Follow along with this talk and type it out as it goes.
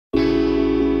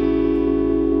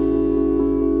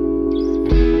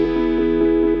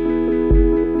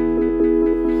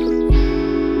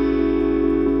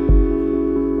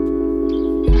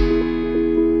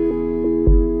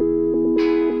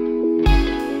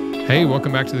Hey,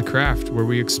 welcome back to The Craft, where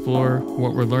we explore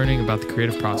what we're learning about the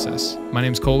creative process. My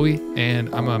name's Colby, and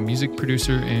I'm a music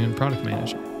producer and product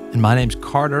manager. And my name's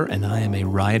Carter, and I am a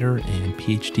writer and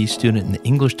PhD student in the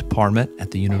English department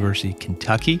at the University of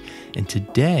Kentucky. And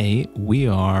today we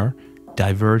are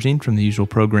diverging from the usual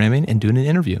programming and doing an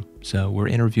interview. So we're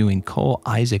interviewing Cole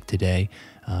Isaac today.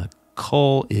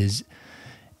 Cole is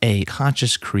a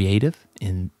conscious creative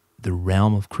in the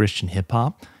realm of Christian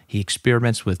hip-hop. He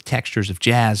experiments with textures of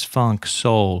jazz, funk,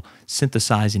 soul,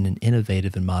 synthesizing an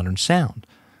innovative and modern sound.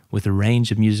 With a range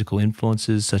of musical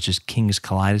influences such as King's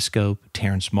Kaleidoscope,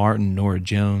 Terrence Martin, Norah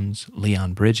Jones,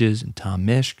 Leon Bridges, and Tom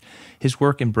Misch, his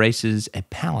work embraces a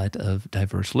palette of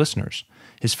diverse listeners.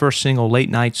 His first single, Late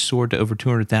Nights, soared to over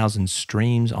 200,000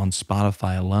 streams on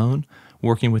Spotify alone,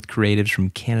 working with creatives from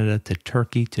Canada to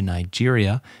Turkey to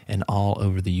Nigeria and all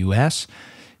over the U.S.,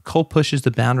 Cole pushes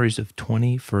the boundaries of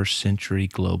 21st century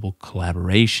global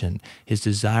collaboration. His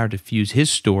desire to fuse his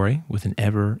story with an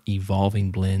ever-evolving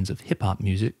blend of hip-hop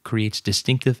music creates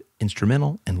distinctive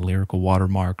instrumental and lyrical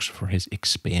watermarks for his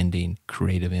expanding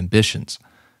creative ambitions.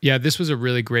 Yeah, this was a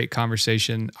really great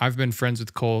conversation. I've been friends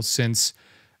with Cole since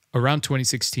around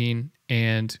 2016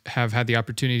 and have had the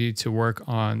opportunity to work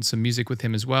on some music with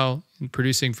him as well and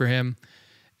producing for him.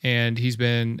 And he's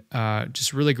been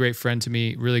just a really great friend to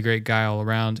me, really great guy all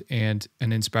around, and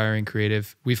an inspiring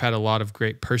creative. We've had a lot of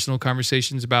great personal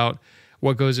conversations about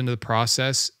what goes into the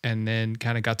process, and then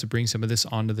kind of got to bring some of this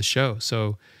onto the show.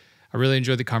 So I really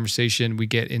enjoyed the conversation. We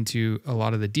get into a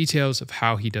lot of the details of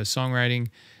how he does songwriting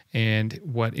and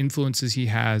what influences he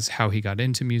has, how he got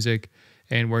into music,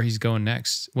 and where he's going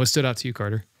next. What stood out to you,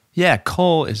 Carter? Yeah,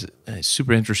 Cole is a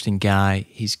super interesting guy.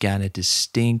 He's got a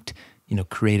distinct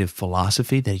creative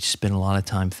philosophy that he spent a lot of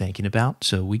time thinking about.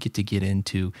 So we get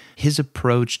into his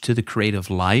approach to the creative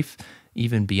life,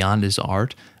 even beyond his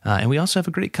art. And we also have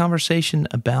a great conversation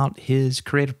about his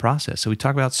creative process. So we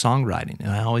talk about songwriting, and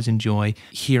I always enjoy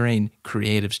hearing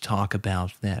creatives talk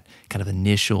about that kind of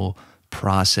initial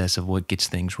process of what gets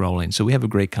things rolling. So we have a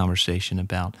great conversation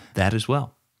about that as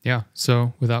well. Yeah.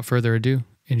 So without further ado,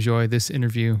 enjoy this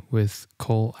interview with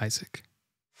Cole Isaac.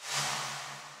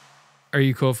 Are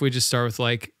you cool if we just start with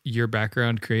like your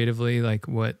background creatively, like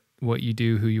what you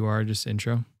do, who you are, just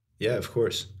intro? Yeah, of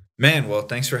course. Man, well,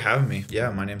 thanks for having me. Yeah,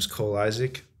 my name's Cole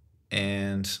Isaac,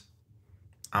 and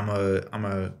I'm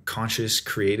a conscious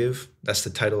creative. That's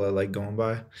the title I like going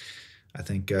by. I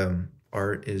think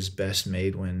art is best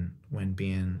made when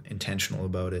being intentional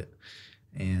about it.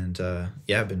 And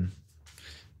I've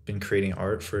been creating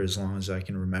art for as long as I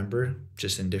can remember,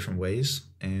 just in different ways.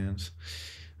 And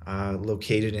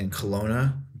located in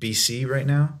Kelowna, BC right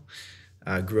now.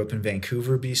 Grew up in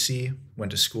Vancouver, BC.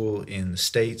 Went to school in the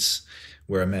States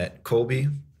where I met Colby,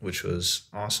 which was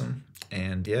awesome.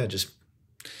 And yeah, just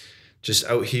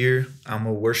out here. I'm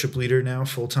a worship leader now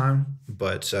full time,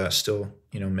 but still,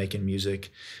 making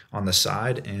music on the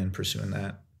side and pursuing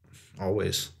that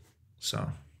always. So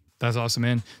that's awesome,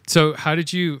 man. So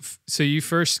you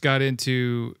first got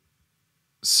into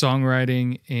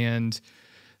songwriting and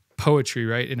poetry,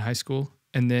 right, in high school,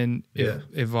 and then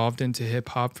evolved into hip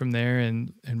hop from there,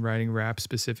 and writing rap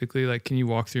specifically. Like, can you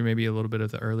walk through maybe a little bit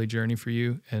of the early journey for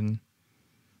you? And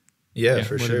for what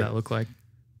sure. did that look like?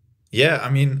 Yeah, I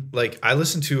mean, like, I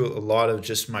listened to a lot of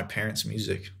just my parents'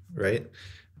 music, right?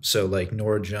 So like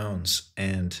Norah Jones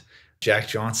and Jack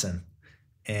Johnson,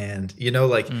 and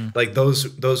like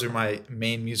those are my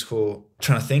main musical.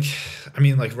 Trying to think, I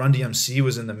mean, like Run DMC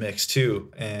was in the mix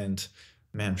too, and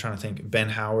man, I'm trying to think. Ben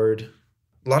Howard,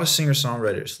 a lot of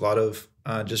singer-songwriters, a lot of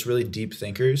just really deep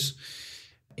thinkers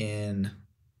in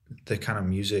the kind of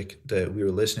music that we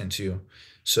were listening to.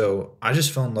 So I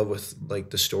just fell in love with like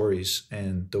the stories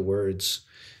and the words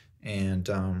and,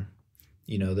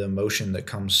 the emotion that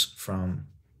comes from,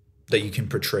 that you can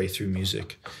portray through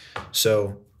music.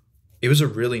 So it was a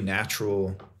really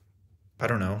natural, I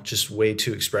don't know, just way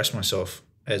to express myself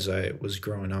as I was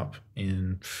growing up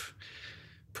in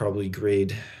probably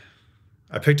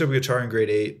I picked up a guitar in grade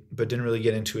 8, but didn't really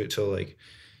get into it till like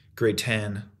grade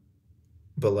 10.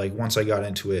 But like once I got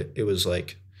into it, it was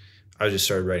like I just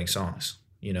started writing songs,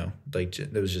 like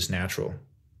it was just natural.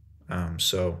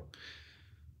 So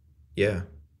yeah,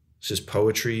 it's just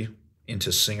poetry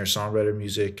into singer-songwriter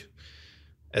music.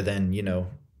 And then,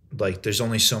 like there's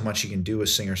only so much you can do with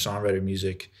singer-songwriter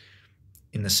music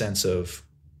in the sense of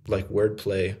like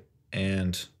wordplay,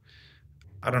 and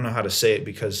I don't know how to say it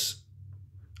because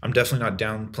I'm definitely not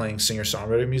downplaying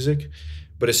singer-songwriter music,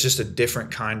 but it's just a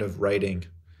different kind of writing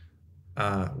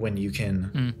when you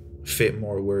can fit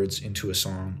more words into a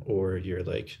song, or you're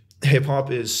like, hip hop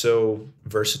is so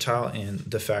versatile in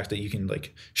the fact that you can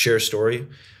like share a story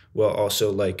while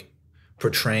also like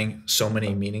portraying so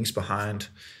many meanings behind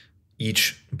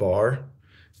each bar.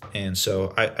 And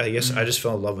so I guess I just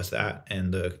fell in love with that,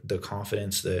 and the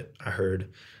confidence that I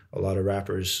heard a lot of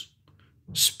rappers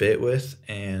spit with,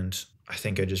 and I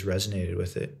think I just resonated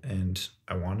with it and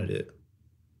I wanted it.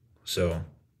 So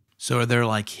are there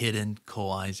like hidden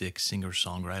Cole Isaac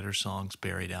singer-songwriter songs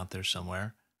buried out there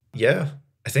somewhere? yeah,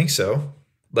 I think so.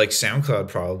 Like SoundCloud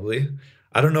probably.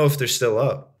 I don't know if they're still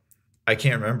up. I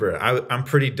can't remember. I'm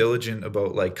pretty diligent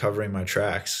about like covering my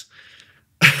tracks.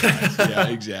 Yeah,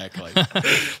 exactly.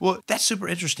 Well, that's super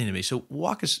interesting to me. So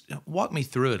walk me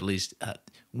through at least.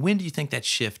 When do you think that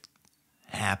shift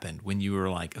happened? When you were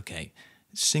like, okay,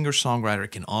 singer-songwriter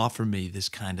can offer me this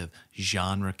kind of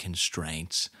genre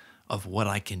constraints of what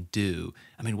I can do.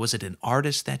 I mean, was it an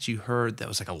artist that you heard that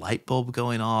was like a light bulb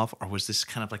going off, or was this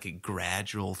kind of like a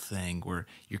gradual thing where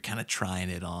you're kind of trying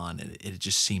it on and it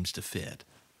just seems to fit?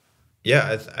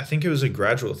 Yeah, I think it was a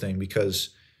gradual thing, because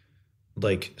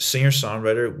like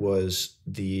singer-songwriter was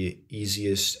the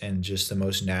easiest and just the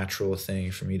most natural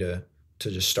thing for me to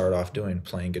just start off doing,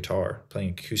 playing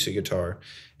acoustic guitar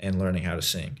and learning how to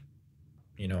sing.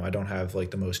 You know, I don't have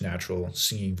like the most natural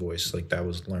singing voice, like that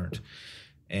was learned.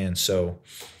 And so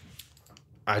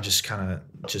I just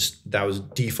that was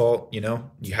default, you know,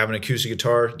 you have an acoustic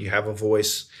guitar, you have a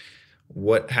voice.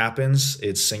 What happens?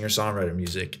 It's singer-songwriter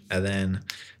music,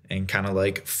 and kind of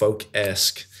like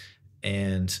folk-esque.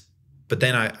 But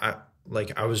then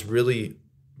I was really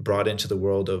brought into the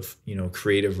world of, you know,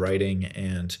 creative writing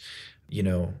and, you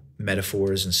know,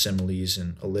 metaphors and similes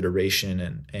and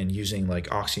alliteration and using like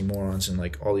oxymorons and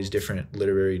like all these different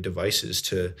literary devices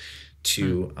to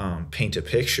paint a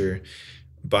picture,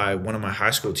 by one of my high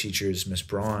school teachers, Miss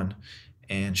Braun.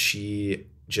 And she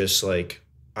just like,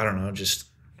 I don't know, just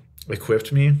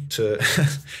equipped me to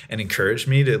and encouraged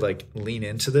me to like lean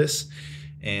into this.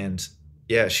 And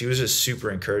yeah, she was just super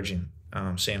encouraging,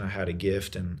 saying I had a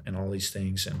gift and all these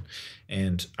things.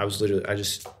 And I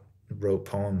just wrote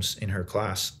poems in her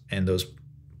class, and those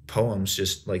poems,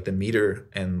 just like the meter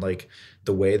and like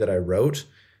the way that I wrote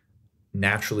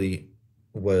naturally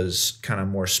was kind of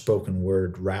more spoken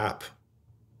word rap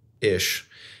ish.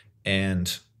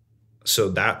 And so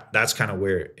that's kind of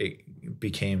where it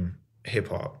became hip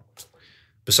hop,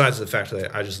 besides the fact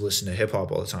that I just listened to hip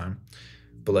hop all the time.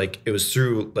 But like it was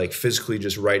through like physically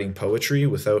just writing poetry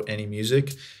without any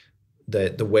music,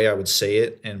 that the way I would say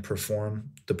it and perform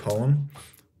the poem,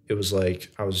 it was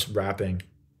like I was rapping.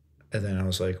 And then I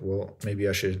was like, well, maybe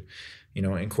I should, you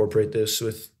know, incorporate this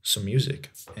with some music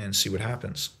and see what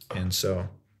happens. And so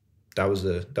that was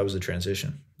the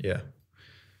transition. Yeah.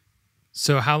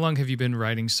 So how long have you been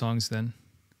writing songs then?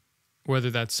 Whether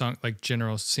that's song like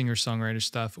general singer-songwriter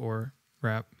stuff or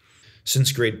rap?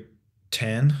 Since grade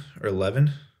 10 or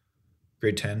 11.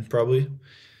 Grade 10 probably.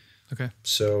 Okay.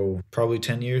 So probably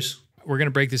 10 years. We're going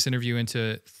to break this interview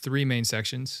into 3 main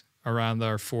sections around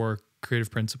our 4 creative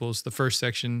principles. The first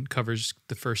section covers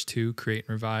the first 2, create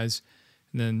and revise,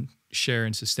 and then share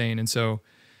and sustain. And so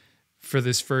for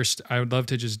this first, I would love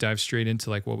to just dive straight into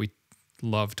like what we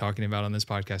love talking about on this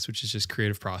podcast, which is just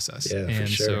creative process. Yeah, and for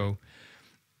sure. So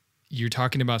you're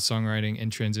talking about songwriting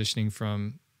and transitioning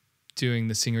from doing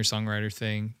the singer-songwriter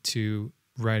thing to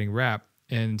writing rap.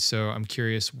 And so I'm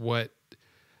curious, what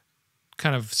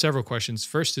kind of several questions.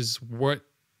 First is, what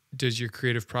does your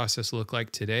creative process look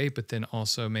like today? But then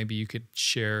also maybe you could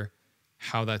share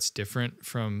how that's different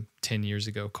from 10 years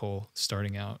ago, Cole,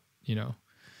 starting out, you know,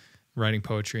 writing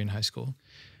poetry in high school.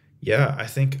 Yeah, I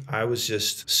think I was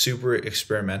just super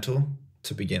experimental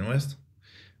to begin with,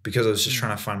 because I was just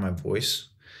trying to find my voice.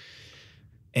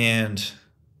 And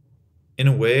in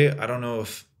a way, I don't know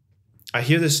if I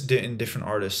hear this in different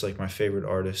artists, like my favorite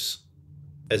artists,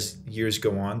 as years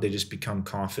go on, they just become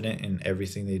confident in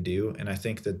everything they do. And I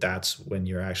think that that's when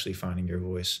you're actually finding your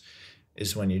voice,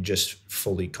 is when you're just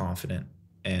fully confident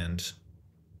and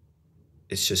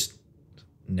it's just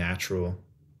natural.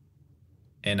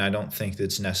 And I don't think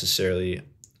that's necessarily,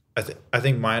 I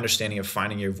think my understanding of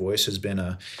finding your voice has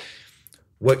been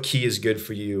what key is good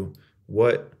for you?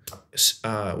 What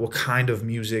kind of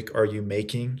music are you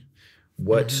making?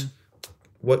 What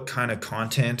kind of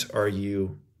content are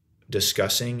you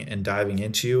discussing and diving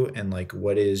into? And like,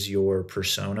 what is your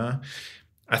persona?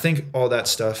 I think all that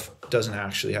stuff doesn't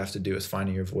actually have to do with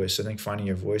finding your voice. I think finding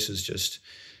your voice is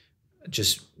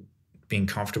just being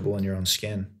comfortable in your own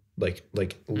skin, like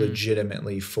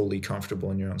legitimately fully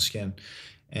comfortable in your own skin.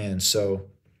 And so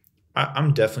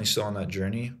I'm definitely still on that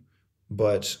journey,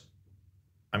 but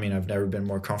I mean, I've never been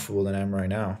more comfortable than I am right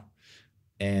now.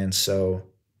 And so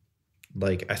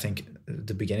like, I think at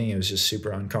the beginning it was just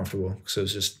super uncomfortable because I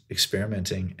was just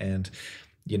experimenting. And,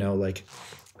 you know, like,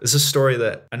 it's a story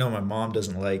that I know my mom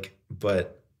doesn't like,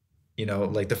 but, you know,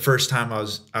 like the first time I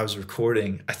was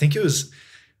recording,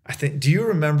 do you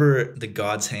remember the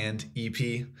God's Hand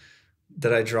EP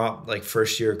that I dropped like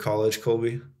first year of college,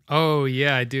 Colby? Oh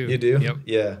yeah, I do. You do? Yep.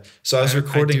 Yeah. So I was I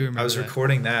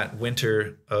recording that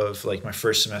winter of like my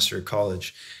first semester of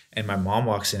college, and my mom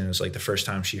walks in. It was like the first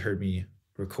time she heard me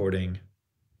recording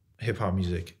hip hop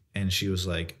music, and she was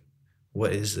like,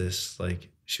 "What is this?" Like,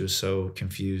 she was so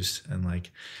confused, and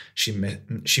like she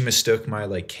mistook my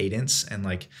like cadence and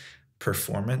like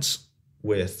performance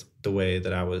with the way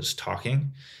that I was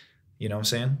talking. You know what I'm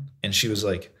saying? And she was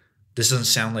like, "This doesn't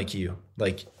sound like you.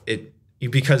 Like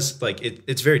because like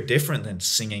it's very different than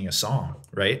singing a song,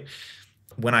 right?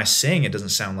 When I sing, it doesn't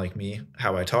sound like me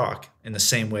how I talk. In the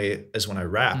same way as when I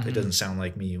rap, it doesn't sound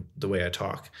like me the way I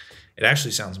talk. It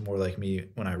actually sounds more like me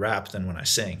when I rap than when I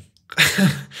sing."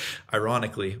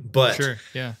 Ironically, but sure,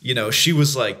 yeah. You know, she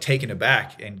was like taken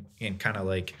aback and kind of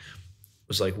like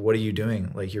was like, "What are you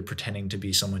doing? Like, you're pretending to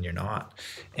be someone you're not."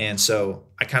 And so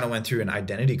I kind of went through an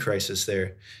identity crisis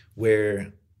there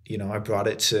where, you know, I brought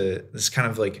it to this kind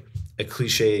of like a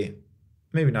cliche,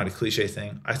 maybe not a cliche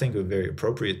thing, I think a very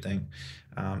appropriate thing,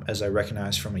 as I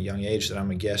recognized from a young age that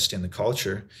I'm a guest in the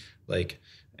culture, like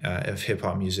of hip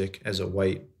hop music. As a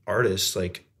white artist,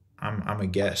 like I'm a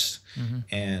guest.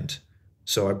 And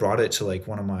so I brought it to like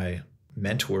one of my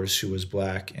mentors who was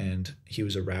Black, and he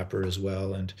was a rapper as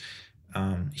well. And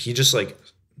he just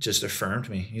affirmed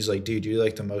me. He's like, "Dude, you're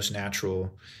like the most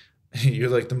natural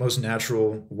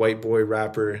white boy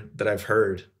rapper that I've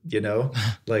heard, you know,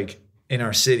 like in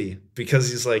our city."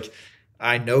 Because he's like,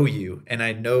 "I know you, and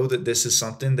I know that this is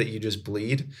something that you just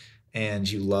bleed and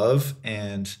you love,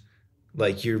 and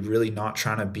like you're really not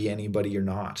trying to be anybody you're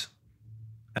not."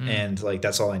 And like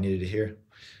that's all I needed to hear.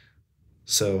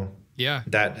 So yeah,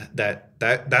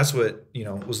 that's what, you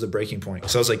know, was the breaking point.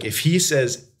 So I was like, if he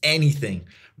says anything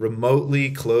remotely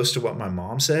close to what my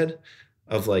mom said,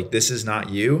 of like, "This is not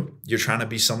you, you're trying to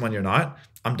be someone you're not,"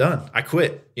 I'm done. I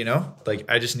quit, you know, like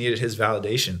I just needed his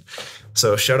validation.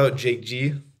 So shout out Jake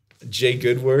G. Jay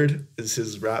Goodword is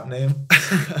his rap name.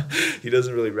 He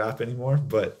doesn't really rap anymore,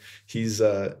 but he's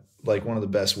like one of the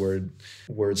best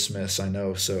wordsmiths I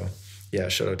know. So yeah,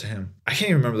 shout out to him. I can't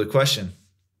even remember the question.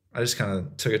 I just kind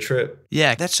of took a trip.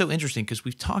 Yeah, that's so interesting because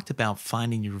we've talked about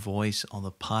finding your voice on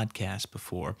the podcast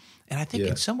before. And I think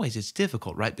in some ways it's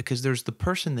difficult, right? Because there's the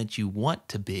person that you want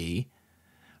to be,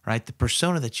 right? The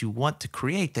persona that you want to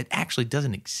create that actually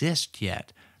doesn't exist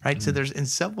yet, right? So there's, in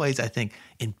some ways, I think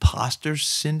imposter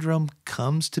syndrome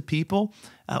comes to people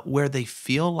where they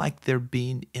feel like they're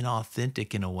being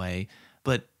inauthentic in a way.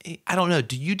 But I don't know,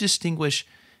 do you distinguish,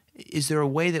 is there a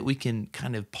way that we can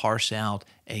kind of parse out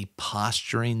a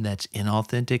posturing that's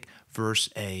inauthentic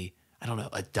versus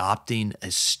adopting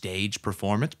a stage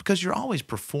performance? Because you're always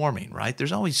performing, right?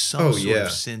 There's always some sort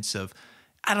of sense of,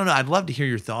 I don't know, I'd love to hear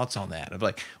your thoughts on that. Of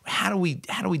like, how do we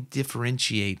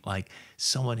differentiate like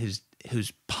someone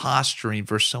who's posturing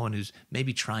versus someone who's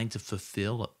maybe trying to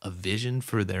fulfill a vision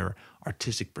for their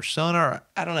artistic persona, or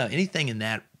I don't know, anything in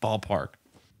that ballpark?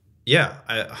 Yeah,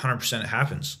 100% it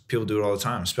happens. People do it all the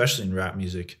time, especially in rap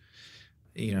music.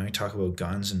 You know, you talk about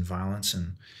guns and violence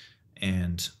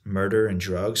and murder and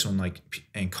drugs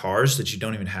and cars that you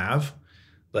don't even have.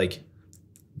 Like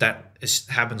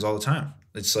happens all the time.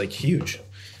 It's like huge.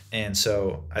 And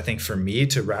so I think for me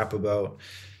to rap about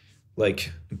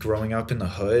like growing up in the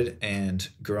hood and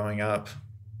growing up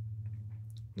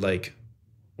like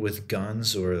with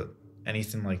guns or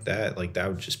anything like that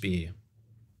would just be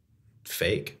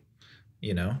fake.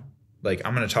 You know, like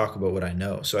I'm going to talk about what I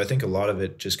know. So I think a lot of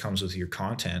it just comes with your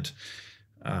content,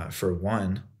 for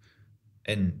one,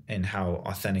 and how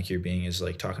authentic you're being is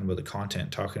like talking about the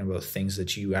content, talking about things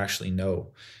that you actually know,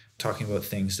 talking about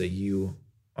things that you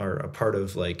are a part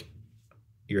of, like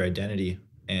your identity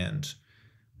and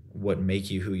what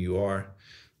make you who you are.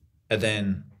 And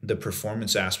then the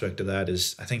performance aspect of that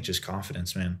is, I think, just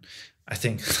confidence, man. I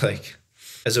think like,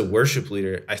 as a worship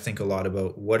leader, I think a lot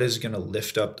about what is going to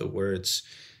lift up the words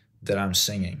that I'm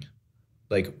singing.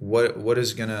 Like what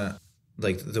is going to,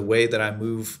 like the way that I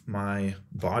move my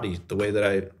body, the way that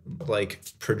I like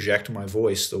project my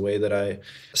voice, the way that I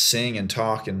sing and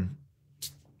talk and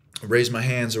raise my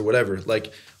hands or whatever.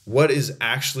 Like what is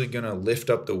actually going to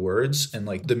lift up the words and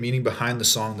like the meaning behind the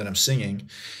song that I'm singing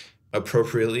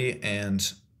appropriately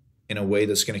and in a way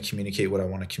that's going to communicate what I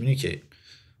want to communicate.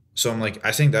 So I'm like,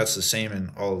 I think that's the same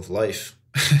in all of life.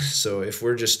 So if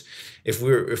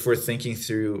we're thinking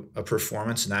through a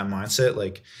performance in that mindset,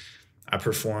 like I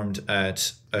performed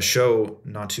at a show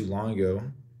not too long ago,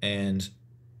 and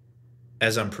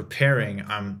as I'm preparing,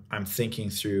 I'm thinking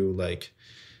through like,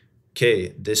 okay,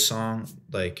 this song,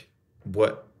 like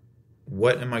what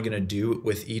am I going to do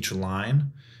with each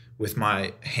line with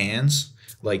my hands,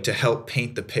 like to help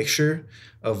paint the picture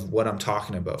of what I'm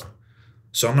talking about.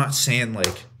 So I'm not saying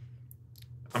like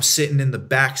I'm sitting in the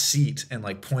back seat and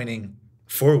like pointing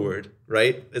forward,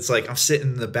 right? It's like I'm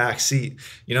sitting in the back seat,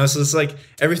 you know? So it's like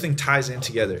everything ties in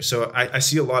together. So I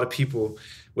see a lot of people,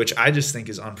 which I just think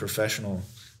is unprofessional,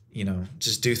 you know,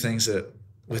 just do things that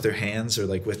with their hands or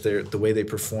like with the way they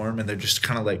perform, and they're just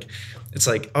kind of like, it's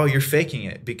like, oh, you're faking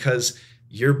it because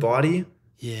your body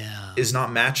is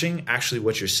not matching actually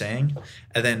what you're saying.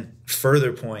 And then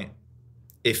further point,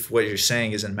 if what you're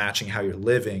saying isn't matching how you're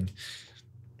living,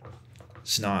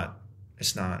 it's not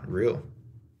real.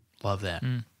 Love that.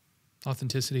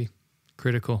 Authenticity,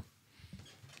 critical.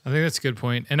 I think that's a good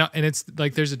point. And it's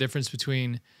like there's a difference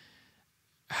between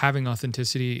having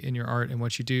authenticity in your art and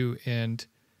what you do, and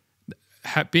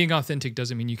being authentic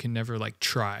doesn't mean you can never like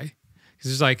try.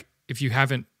 Because it's like if you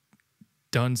haven't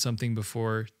done something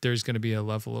before, there's going to be a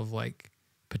level of like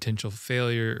potential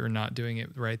failure or not doing it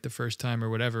right the first time or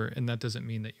whatever, and that doesn't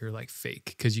mean that you're like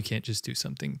fake, because you can't just do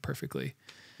something perfectly.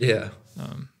 Yeah.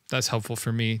 That's helpful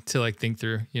for me to like think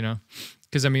through, you know,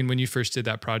 because I mean, when you first did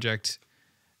that project,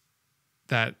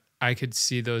 that I could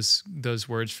see those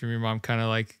words from your mom kind of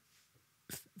like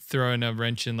throwing a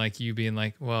wrench in, like you being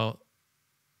like, well,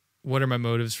 what are my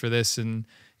motives for this? And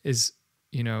is,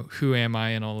 you know, who am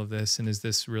I in all of this? And is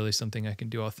this really something I can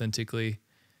do authentically?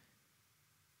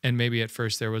 And maybe at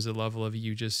first there was a level of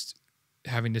you just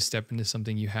having to step into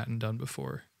something you hadn't done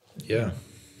before. Yeah.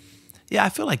 Yeah, I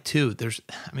feel like too,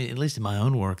 I mean, at least in my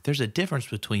own work, there's a difference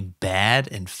between bad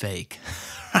and fake,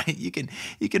 right? You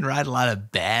can write a lot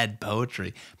of bad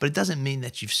poetry, but it doesn't mean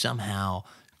that you've somehow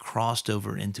crossed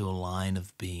over into a line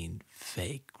of being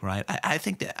fake, right? I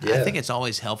think it's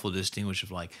always helpful to distinguish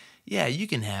of like, yeah, you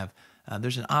can have,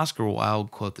 there's an Oscar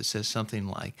Wilde quote that says something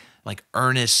like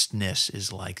earnestness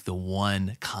is like the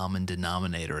one common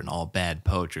denominator in all bad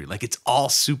poetry. Like it's all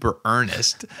super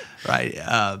earnest, right?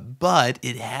 But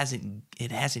it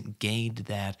hasn't gained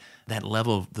that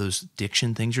level of those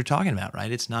diction things you're talking about,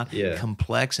 right? It's not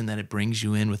complex, and then it brings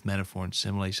you in with metaphor and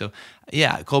simile. So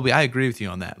yeah, Colby, I agree with you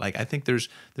on that. Like I think there's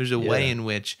a way in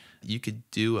which you could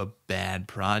do a bad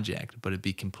project, but it'd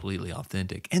be completely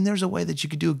authentic. And there's a way that you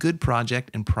could do a good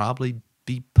project and probably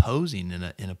be posing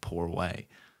in a poor way.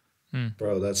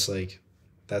 Bro,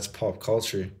 that's pop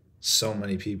culture. So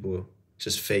many people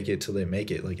just fake it till they make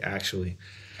it, like actually.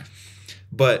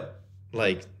 But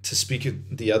like to speak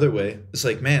it the other way, it's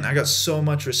like, man, I got so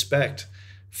much respect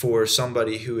for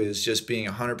somebody who is just being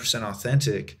 100%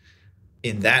 authentic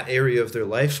in that area of their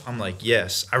life. I'm like,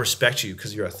 yes, I respect you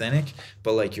because you're authentic,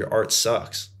 but like your art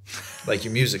sucks. Like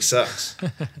your music sucks.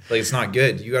 Like it's not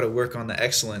good. You got to work on the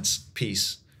excellence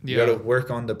piece. You got to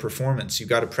work on the performance. You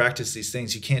got to practice these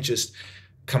things. You can't just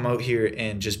come out here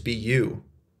and just be you.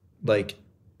 Like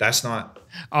that's not.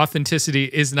 Authenticity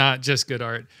is not just good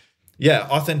art. Yeah,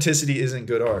 authenticity isn't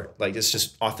good art. Like it's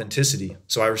just authenticity.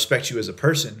 So I respect you as a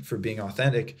person for being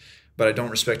authentic, but I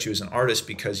don't respect you as an artist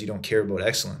because you don't care about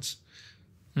excellence.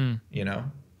 You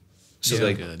know? So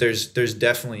like good. there's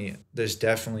definitely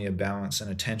a balance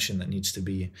and a tension that needs to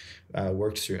be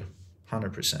worked through.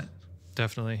 100%.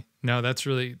 Definitely. No, that's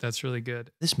really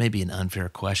good. This may be an unfair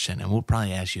question, and we'll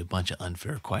probably ask you a bunch of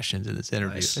unfair questions in this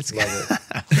interview. Nice. Love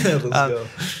it. Let's go.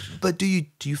 But do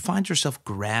you find yourself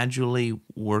gradually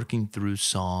working through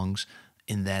songs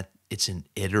in that it's an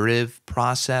iterative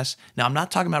process? Now, I'm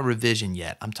not talking about revision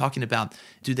yet. I'm talking about,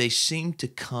 do they seem to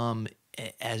come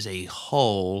as a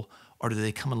whole, or do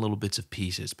they come in little bits of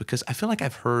pieces? Because I feel like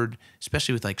I've heard,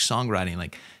 especially with like songwriting,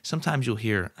 like sometimes you'll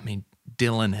hear, I mean,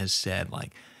 Dylan has said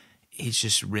like, he's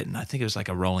just written, I think it was like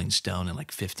a Rolling Stone in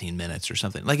like 15 minutes or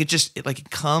something. Like it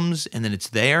comes and then it's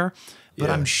there. But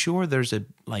I'm sure there's a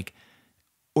like,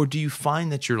 or do you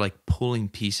find that you're like pulling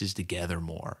pieces together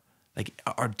more? Like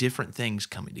are different things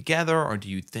coming together, or do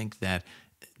you think that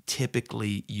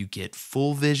typically you get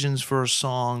full visions for a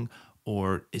song,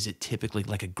 or is it typically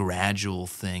like a gradual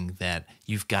thing that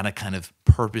you've got to kind of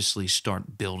purposely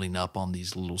start building up on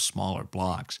these little smaller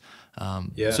blocks?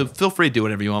 So feel free to do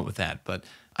whatever you want with that. But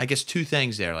I guess two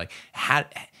things there, like how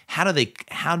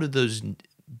do those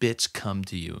bits come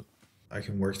to you? I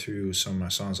can work through some of my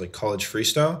songs. Like College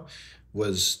Freestyle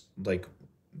was like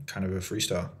kind of a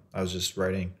freestyle. I was just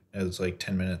writing. It was like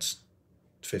 10 minutes,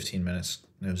 15 minutes,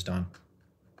 and it was done.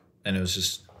 And it was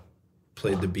just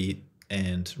played the beat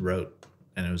and wrote,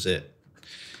 and it was it.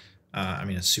 I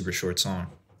mean, it's a super short song,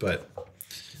 but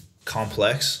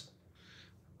Complex.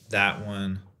 That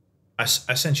one, I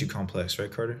sent you Complex,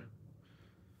 right, Carter?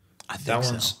 I think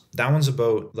That one's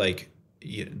about like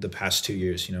the past 2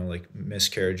 years, like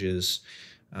miscarriages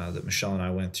that Michelle and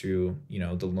I went through,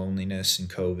 the loneliness and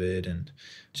COVID and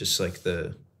just like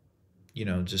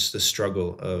just the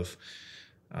struggle of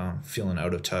feeling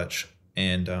out of touch.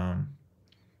 And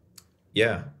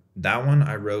yeah, that one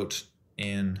I wrote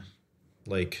in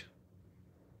like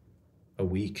a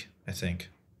week, I think,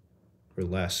 or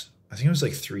less. I think it was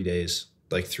like 3 days,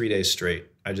 like 3 days straight.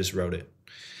 I just wrote it.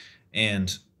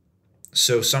 And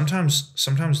so sometimes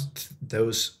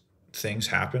those things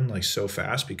happen like so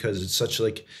fast because it's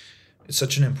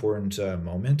such an important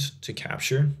moment to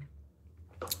capture,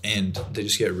 and they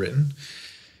just get written.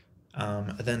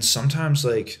 And then sometimes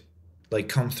like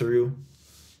Come Through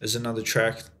is another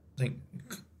track. I think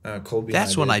Colby.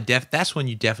 That's when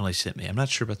you definitely sent me. I'm not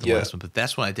sure about the last one, but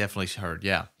that's one I definitely heard.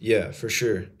 Yeah. Yeah, for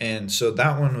sure. And so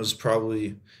that one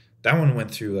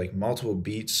went through like multiple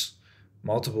beats,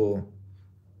 multiple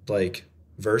like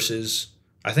verses.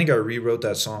 I think I rewrote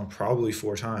that song probably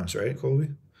 4 times, right, Colby?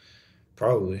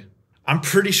 Probably. I'm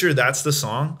pretty sure that's the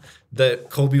song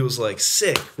that Colby was like,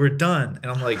 sick, we're done.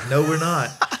 And I'm like, no, we're not.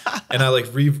 And I like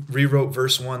rewrote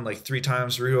verse 1 like 3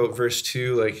 times, rewrote verse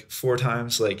 2 like 4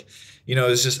 times. Like, I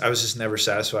was just never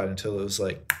satisfied until it was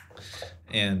like,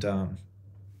 and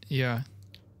yeah.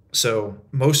 So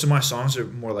most of my songs are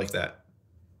more like that.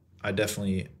 I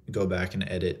definitely go back and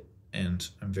edit, and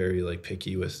I'm very like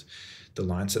picky with the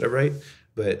lines that I write.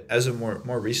 But as of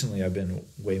more recently, I've been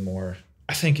way more.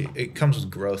 I think it comes with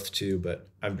growth too, but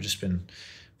I've just been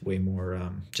way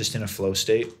more just in a flow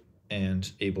state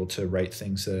and able to write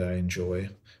things that I enjoy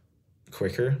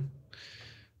quicker.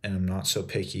 And I'm not so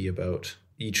picky about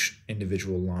each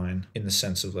individual line in the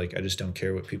sense of like, I just don't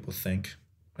care what people think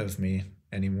of me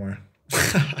anymore.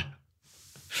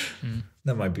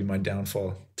 That might be my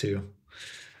downfall too,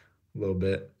 a little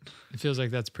bit. It feels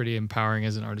like that's pretty empowering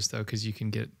as an artist though, because you can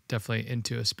get definitely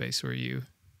into a space where you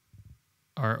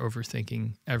are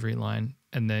overthinking every line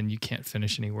and then you can't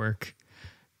finish any work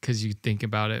because you think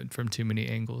about it from too many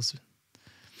angles.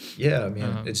 Yeah, I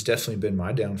mean, it's definitely been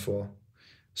my downfall.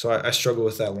 So I struggle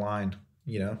with that line,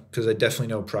 because I definitely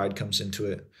know pride comes into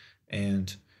it,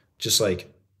 and just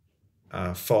like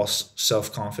false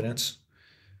self-confidence.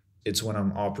 It's when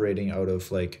I'm operating out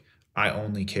of like, I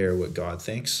only care what God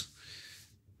thinks.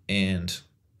 And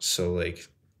so like,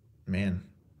 man,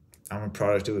 I'm a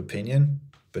product of opinion,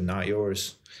 but not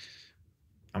yours.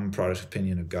 I'm a product of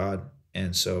opinion of God.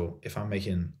 And so if I'm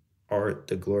making art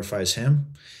that glorifies him,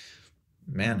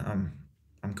 man,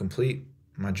 I'm complete.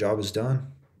 My job is done.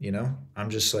 I'm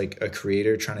just like a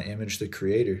creator trying to image the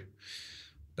creator.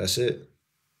 That's it.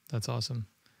 That's awesome.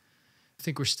 I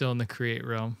think we're still in the create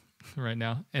realm right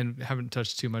now and haven't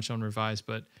touched too much on revise,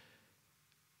 but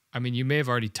I mean, you may have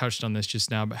already touched on this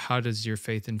just now, but how does your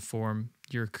faith inform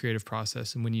your creative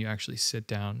process and when you actually sit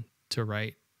down to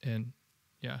write and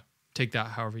take that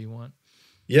however you want?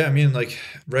 Yeah, I mean, like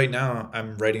right now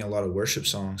I'm writing a lot of worship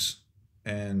songs,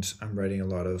 and I'm writing a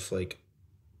lot of like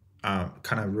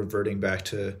kind of reverting back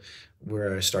to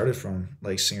where I started from,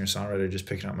 like singer-songwriter, just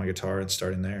picking up my guitar and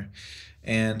starting there.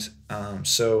 And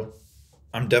so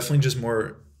I'm definitely just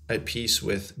more at peace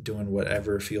with doing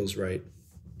whatever feels right,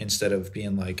 instead of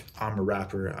being like, I'm a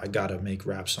rapper, I gotta make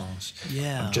rap songs.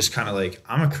 Yeah. I'm just kind of like,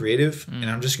 I'm a creative and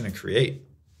I'm just gonna create.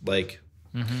 Like,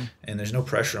 and there's no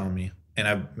pressure on me. And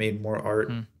I've made more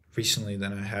art recently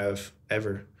than I have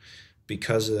ever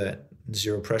because of that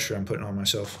zero pressure I'm putting on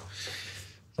myself.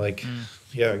 Like,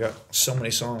 I got so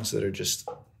many songs that are just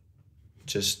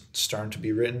starting to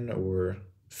be written or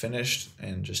finished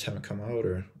and just haven't come out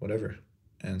or whatever.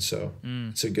 And so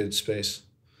it's a good space.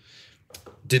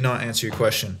 Did not answer your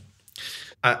question.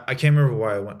 I can't remember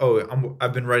why I went.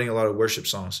 I've been writing a lot of worship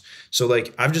songs. So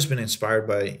like, I've just been inspired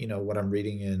by, what I'm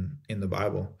reading in the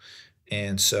Bible.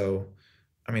 And so,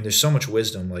 I mean, there's so much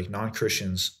wisdom, like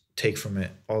non-Christians take from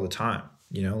it all the time,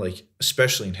 like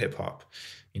especially in hip hop,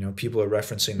 people are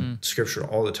referencing scripture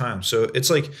all the time. So it's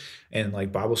like, and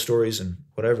like Bible stories and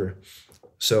whatever.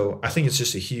 So I think it's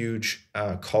just a huge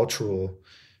cultural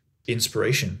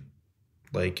inspiration.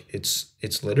 Like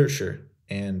it's literature,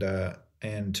 and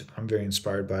I'm very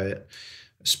inspired by it,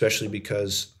 especially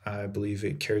because I believe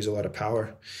it carries a lot of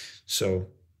power. So,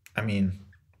 I mean,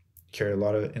 carry a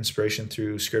lot of inspiration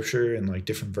through scripture and like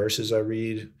different verses I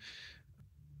read.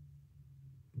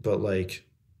 But like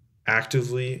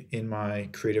actively in my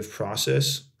creative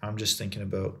process, I'm just thinking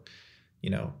about,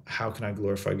 how can I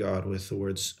glorify God with the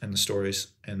words and the stories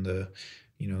and the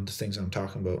things I'm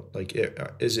talking about? Like,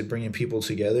 is it bringing people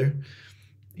together?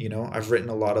 You know, I've written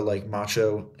a lot of like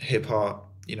macho hip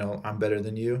hop, you know, I'm better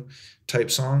than you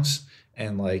type songs,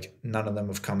 and like none of them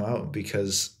have come out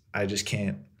because I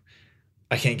can't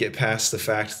get past the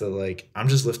fact that like I'm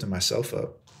just lifting myself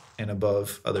up and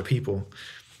above other people.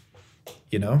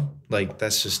 You know, like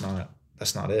that's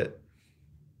not it.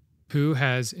 Who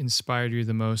has inspired you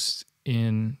the most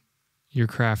in your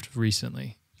craft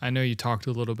recently? I know you talked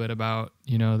a little bit about,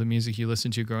 you know, the music you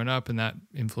listened to growing up and that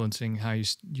influencing how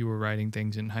you were writing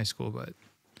things in high school, but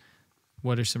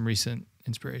what are some recent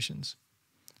inspirations?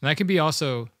 And that can be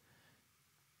also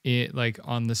like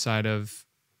on the side of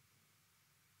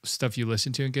stuff you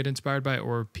listen to and get inspired by,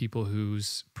 or people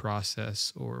whose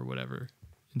process or whatever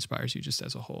inspires you just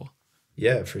as a whole.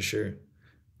 Yeah, for sure.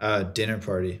 Dinner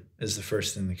Party is the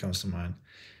first thing that comes to mind.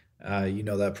 You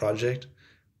know that project?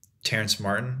 Terrence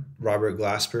Martin, Robert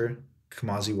Glasper,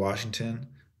 Kamasi Washington,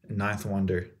 Ninth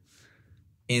Wonder.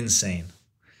 Insane.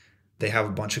 They have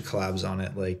a bunch of collabs on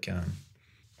it. Like, I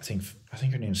think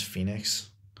her name's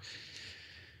Phoenix.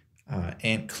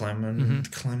 Aunt Clemens.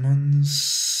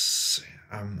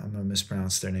 I'm gonna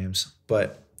mispronounce their names,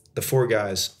 but the four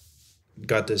guys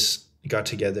got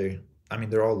together. I mean,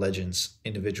 they're all legends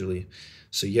individually,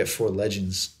 so you get four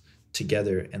legends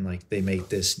together, and like they make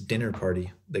this dinner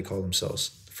party. They call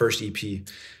themselves. The first EP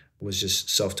was just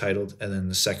self-titled, and then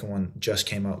the second one just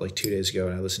came out like 2 days ago,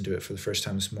 and I listened to it for the first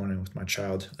time this morning with my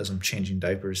child as I'm changing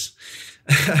diapers.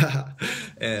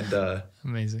 And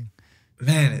amazing.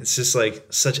 Man, it's just like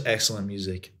such excellent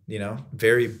music, you know,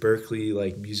 very Berkeley,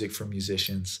 like music for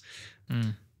musicians.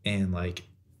 And like,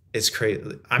 it's crazy.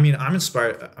 I mean, I'm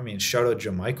inspired. I mean, shout out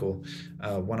Joe Michael,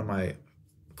 one of my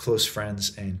close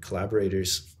friends and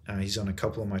collaborators. He's on a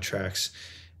couple of my tracks,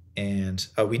 and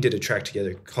we did a track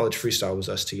together. College Freestyle was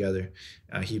us together.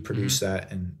 He produced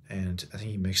that, and I think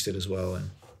he mixed it as well.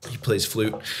 And he plays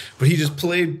flute, but he just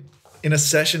played in a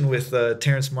session with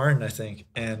Terrence Martin, I think.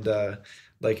 And,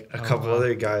 like a couple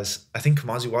other guys. I think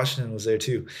Kamasi Washington was there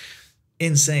too.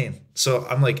 Insane. So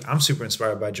I'm super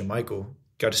inspired by Jamichael.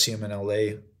 Got to see him in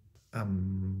LA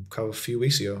a few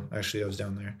weeks ago. Actually, I was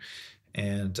down there.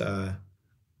 And I'm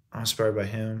inspired by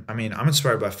him. I mean, I'm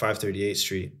inspired by 538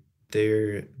 Street.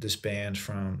 They're this band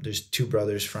there's two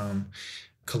brothers from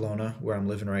Kelowna, where I'm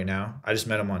living right now. I just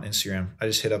met them on Instagram. I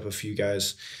just hit up a few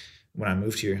guys when I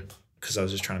moved here, because I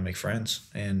was just trying to make friends,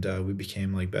 and we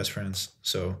became like best friends.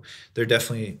 So they're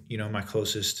definitely, you know,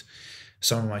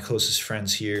 some of my closest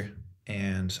friends here,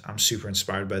 and I'm super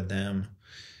inspired by them.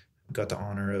 Got the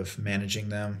honor of managing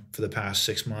them for the past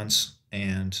 6 months,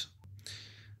 and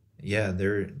yeah,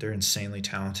 they're insanely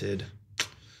talented.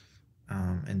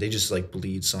 And they just like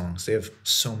bleed songs. They have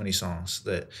so many songs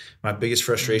that my biggest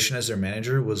frustration as their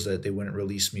manager was that they wouldn't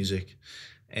release music,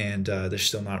 and they're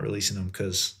still not releasing them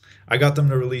because I got them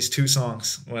to release 2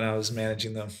 songs when I was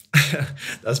managing them.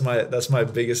 That's my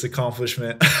biggest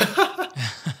accomplishment.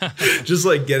 Just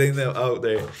like getting them out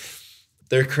there.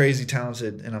 They're crazy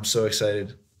talented, and I'm so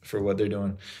excited for what they're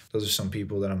doing. Those are some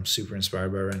people that I'm super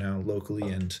inspired by right now,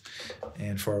 locally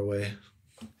and far away.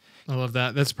 I love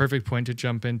that. That's a perfect point to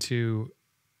jump into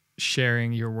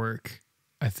sharing your work.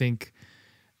 I think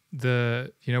we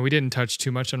didn't touch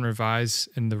too much on revise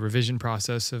and the revision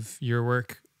process of your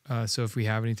work. So if we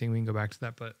have anything, we can go back to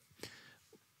that. But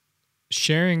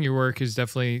sharing your work is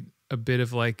definitely a bit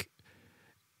of like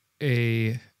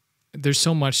there's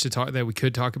so much to talk that we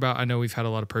could talk about. I know we've had a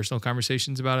lot of personal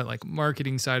conversations about it, like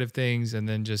marketing side of things, and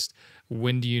then just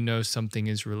when do you know something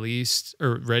is released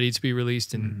or ready to be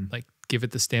released, and like give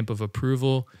it the stamp of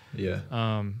approval. Yeah.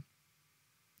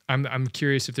 I'm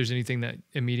curious if there's anything that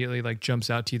immediately like jumps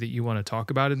out to you that you want to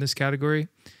talk about in this category.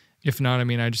 If not, I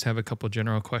mean, I just have a couple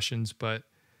general questions, but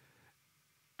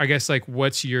I guess like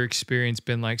what's your experience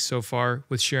been like so far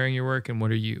with sharing your work, and where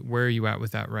are you at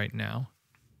with that right now?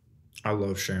 I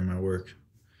love sharing my work.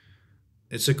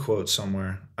 It's a quote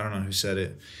somewhere. I don't know who said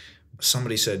it.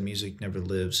 Somebody said music never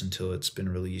lives until it's been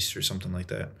released or something like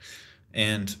that.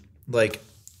 And like,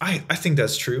 I think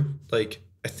that's true. Like,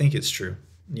 I think it's true.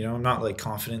 You know, I'm not like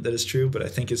confident that it's true, but I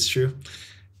think it's true.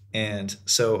 And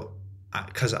so,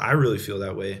 because I really feel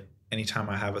that way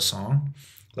anytime I have a song,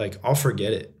 like I'll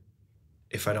forget it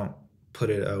if I don't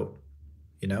put it out,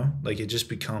 you know, like it just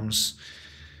becomes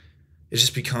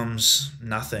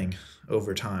nothing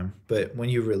over time. But when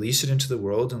you release it into the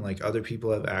world and like other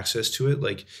people have access to it,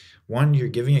 like one, you're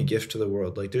giving a gift to the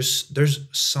world. Like there's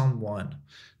someone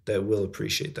that will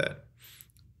appreciate that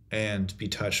and be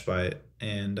touched by it.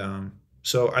 And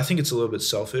so I think it's a little bit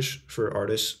selfish for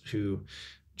artists who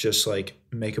just like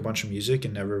make a bunch of music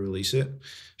and never release it.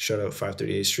 Shout out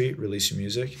 538 Street, release your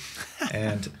music.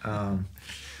 And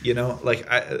You know, like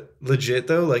I legit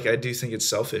though, like I do think it's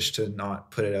selfish to not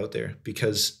put it out there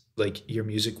because like your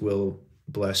music will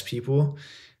bless people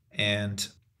and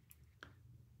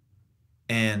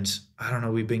I don't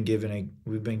know, we've been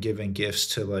given gifts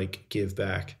to like give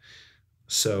back.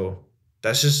 So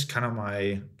that's just kind of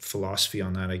my philosophy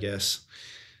on that, I guess.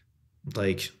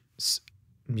 Like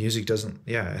music doesn't,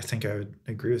 yeah, I think I would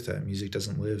agree with that. Music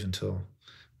doesn't live until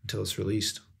it's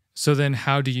released. So then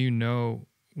how do you know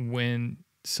when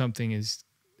something is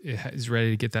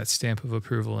ready to get that stamp of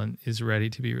approval and is ready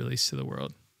to be released to the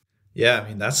world? Yeah, I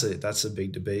mean, that's a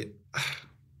big debate.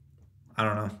 I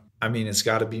don't know. I mean, it's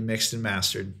got to be mixed and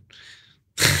mastered.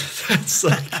 That's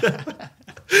like,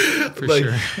 For like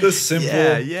sure. the simple,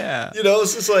 yeah. you know,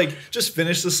 it's just like, just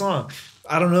finish the song.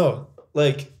 I don't know.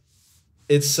 Like,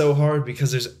 it's so hard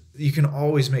because you can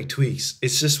always make tweaks.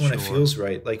 It's just when it feels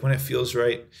right. Like when it feels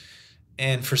right.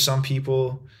 And for some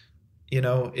people, you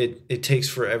know, it takes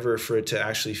forever for it to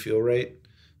actually feel right.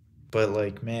 But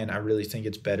like, man, I really think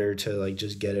it's better to like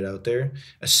just get it out there,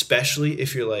 especially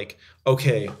if you're like,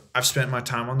 okay, I've spent my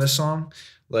time on this song.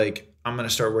 Like, I'm going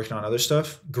to start working on other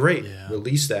stuff. Great. Yeah.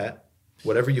 Release that.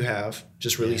 Whatever you have,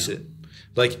 just release it.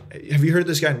 Like, have you heard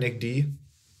this guy, Nick D?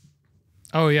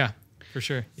 Oh, yeah, for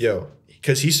sure. Yo,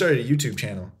 because he started a YouTube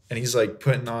channel and he's like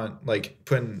putting on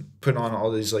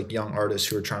all these like young artists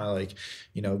who are trying to like,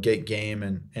 you know, get game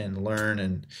and learn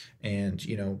and,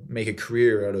 you know, make a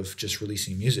career out of just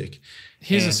releasing music.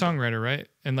 He's a songwriter, right?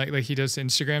 And like he does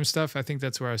Instagram stuff. I think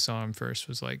that's where I saw him first,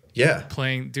 was like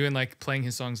playing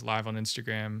his songs live on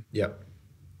Instagram. Yep.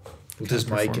 With his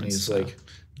mic and he's like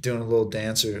doing a little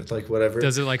dance or like whatever.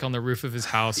 Does it like on the roof of his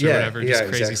house or whatever, just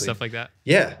crazy stuff like that.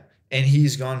 Yeah. And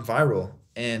he's gone viral.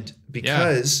 And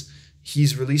because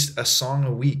he's released a song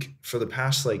a week for the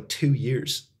past like 2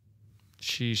 years.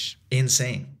 Sheesh.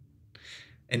 Insane.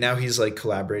 And now he's like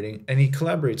collaborating, and he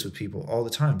collaborates with people all the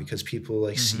time because people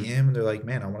like see him and they're like,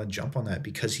 man, I want to jump on that,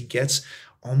 because he gets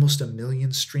almost 1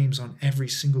 million streams on every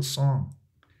single song.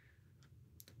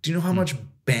 Do you know how much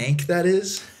bank that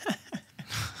is?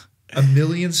 1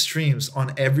 million streams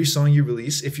on every song you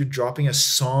release if you're dropping a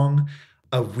song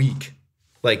a week.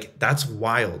 Like, that's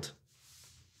wild.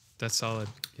 That's solid.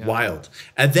 Yeah. Wild.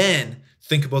 And then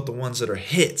think about the ones that are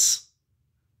hits,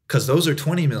 because those are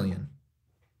 20 million.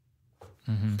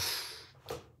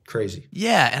 Crazy.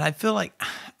 Yeah, and I feel like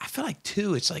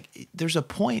too, it's like there's a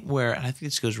point where, and I think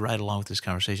this goes right along with this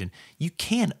conversation, you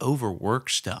can't overwork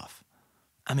stuff.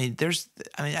 I mean,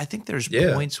 I think there's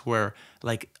points where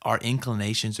like our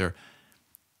inclinations are,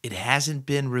 it hasn't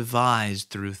been revised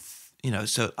through,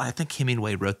 so I think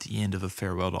Hemingway wrote the end of A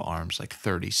Farewell to Arms like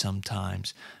 30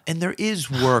 sometimes. And there is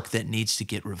work that needs to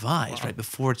get revised, right?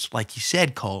 Before it's, like you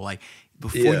said, Cole, like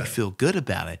before you feel good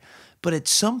about it. But at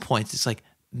some points, it's like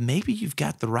maybe you've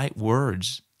got the right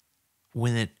words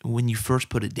when you first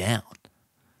put it down.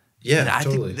 Yeah, and I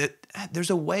totally. think that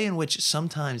there's a way in which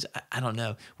sometimes, I don't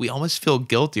know, we almost feel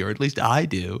guilty, or at least I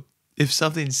do. If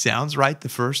something sounds right the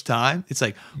first time, it's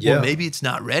like, well, maybe it's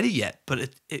not ready yet, but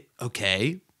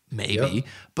okay, maybe. Yep.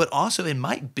 But also it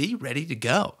might be ready to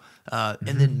go.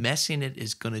 And then messing it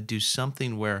is going to do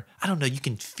something where, I don't know, you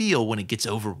can feel when it gets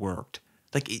overworked.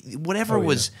 Like whatever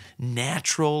was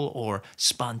natural or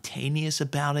spontaneous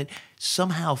about it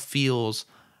somehow feels,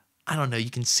 I don't know, you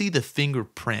can see the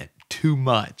fingerprint too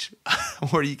much,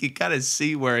 or you can kind of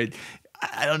see where it,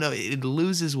 I don't know, it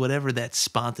loses whatever that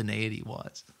spontaneity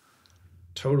was.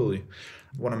 Totally.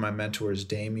 One of my mentors,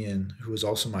 Damien, who was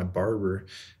also my barber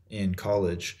in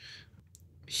college,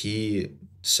 he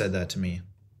said that to me.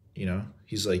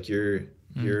 He's like, your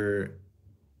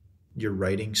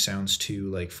writing sounds too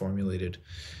like formulated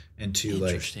and too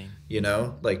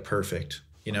like perfect.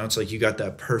 It's like you got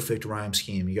that perfect rhyme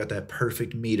scheme, you got that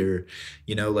perfect meter,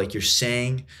 like you're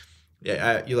saying,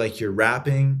 you're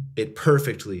rapping it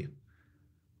perfectly.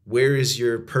 Where is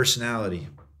your personality?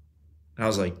 And I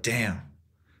was like, damn,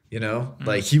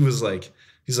 like he's like,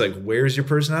 where's your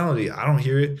personality? I don't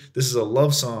hear it. This is a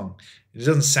love song. It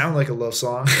doesn't sound like a love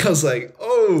song. I was like,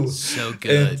 oh, so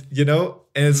good.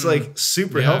 And it's like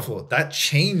super helpful. That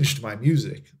changed my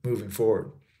music moving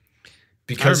forward.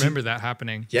 Because I remember that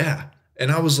happening. Yeah.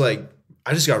 And I was like,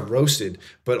 I just got roasted.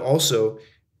 But also,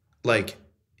 like,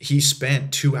 he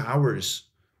spent 2 hours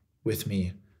with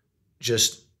me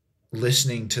just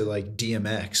listening to like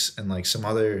DMX and like some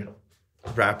other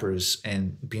rappers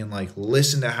and being like,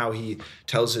 listen to how he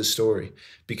tells his story,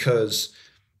 because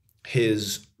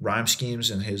his rhyme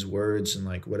schemes and his words and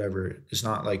like whatever is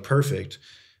not like perfect.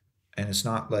 And it's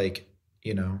not like,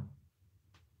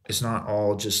 it's not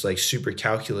all just like super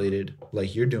calculated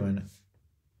like you're doing.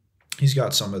 He's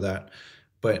got some of that,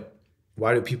 but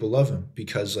why do people love him?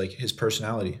 Because like his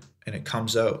personality, and it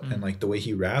comes out, and like the way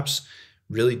he raps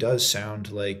really does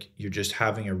sound like you're just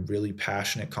having a really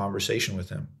passionate conversation with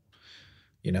him.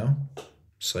 You know,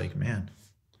 it's like, man,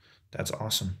 that's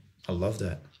awesome. I love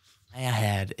that. I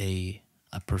had a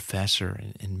professor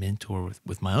and mentor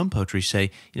with my own poetry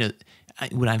say, you know,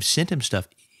 when I've sent him stuff,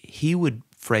 he would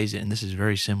phrase it, and this is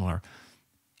very similar.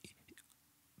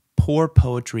 Poor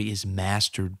poetry is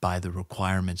mastered by the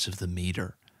requirements of the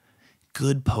meter.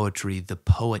 Good poetry, the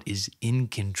poet is in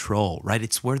control, right?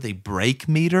 It's where they break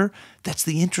meter. That's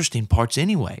the interesting parts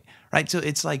anyway, right? So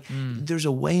it's like there's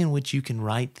a way in which you can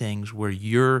write things where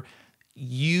you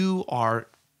are,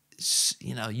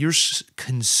 you know, you're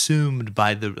consumed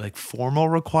by the like formal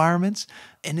requirements.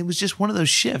 And it was just one of those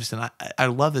shifts. And I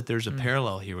love that there's a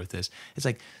parallel here with this. It's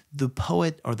like the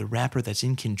poet or the rapper that's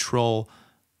in control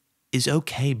is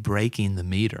okay breaking the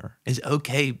meter, is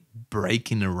okay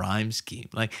breaking the rhyme scheme.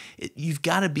 Like you've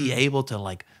got to be able to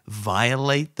like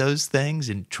violate those things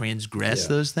and transgress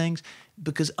those things,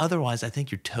 because otherwise I think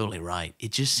you're totally right.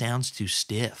 It just sounds too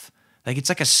stiff. Like it's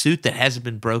like a suit that hasn't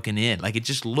been broken in. Like it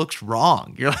just looks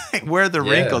wrong. You're like, where are the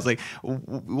wrinkles? Like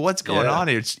what's going on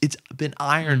here? It's been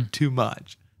ironed too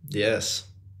much. Yes.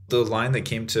 The line that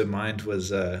came to mind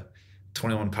was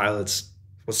 21 Pilots.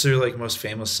 What's their like most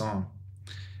famous song?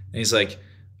 And he's like,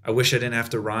 I wish I didn't have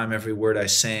to rhyme every word I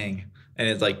sang. And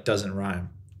it like doesn't rhyme.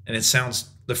 And it sounds,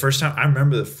 I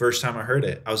remember the first time I heard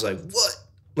it, I was like, what?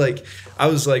 Like, I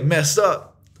was like messed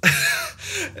up.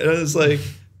 And I was like,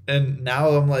 and now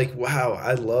I'm like, wow,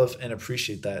 I love and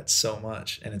appreciate that so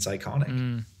much. And it's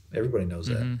iconic. Everybody knows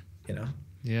that, you know?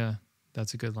 Yeah,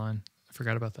 that's a good line. I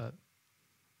forgot about that.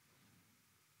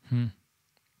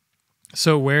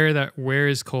 So where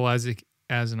is Cole Isaac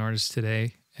as an artist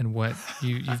today? And what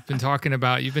you've been talking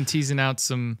about, you've been teasing out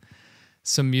some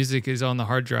music is on the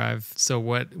hard drive. So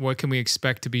what can we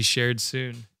expect to be shared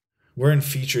soon? We're in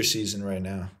feature season right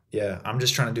now. Yeah, I'm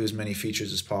just trying to do as many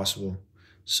features as possible.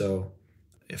 So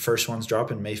the first one's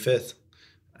dropping May 5th.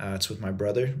 It's with my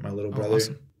brother, my little brother,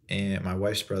 awesome. And my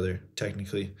wife's brother,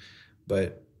 technically.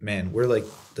 But man, we're like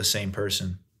the same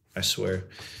person, I swear.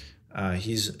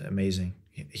 He's amazing.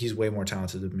 He's way more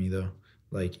talented than me though.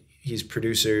 Like he's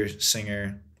producer,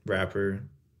 singer, rapper,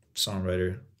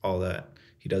 songwriter, all that.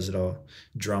 He does it all.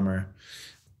 Drummer,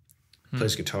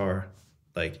 plays guitar.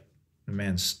 Like the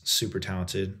man's super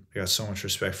talented. I got so much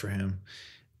respect for him.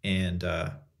 And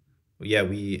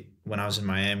when I was in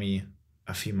Miami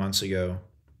a few months ago,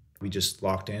 we just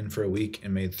locked in for a week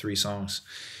and made 3 songs.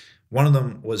 One of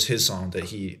them was his song that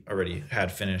he already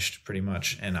had finished pretty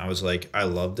much. And I was like, I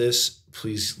love this.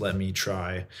 Please let me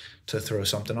try to throw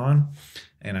something on.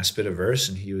 And I spit a verse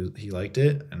and he liked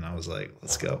it. And I was like,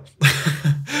 let's go.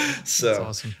 So that's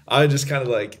awesome. I just kind of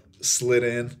like slid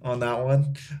in on that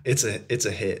one. It's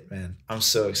a hit, man. I'm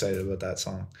so excited about that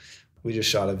song. We just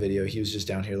shot a video. He was just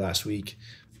down here last week.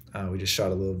 We just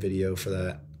shot a little video for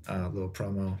that little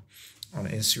promo on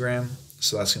Instagram.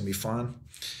 So that's going to be fun.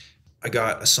 I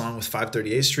got a song with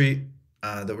 538 Street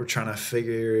that we're trying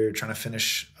to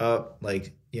finish up.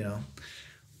 Like, you know,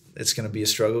 it's going to be a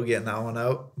struggle getting that one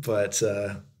out, but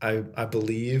I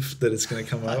believe that it's going to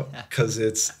come out because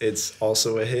it's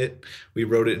also a hit. We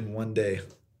wrote it in one day.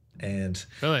 And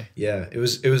really? Yeah, it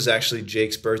was actually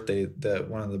Jake's birthday,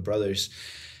 one of the brothers.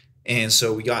 And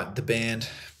so we got the band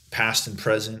past and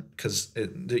present because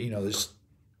there's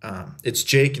it's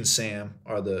Jake and Sam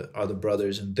are the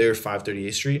brothers, and they're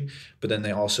 538 Street, but then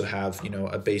they also have, you know,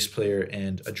 a bass player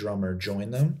and a drummer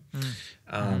join them.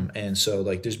 And so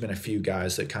like there's been a few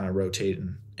guys that kind of rotate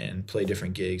and play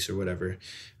different gigs or whatever.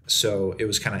 So it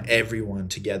was kind of everyone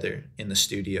together in the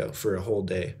studio for a whole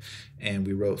day, and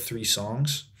we wrote 3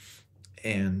 songs.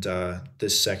 And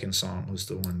this second song was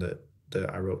the one that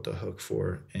I wrote the hook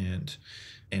for, and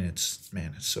it's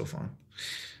so fun.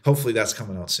 Hopefully that's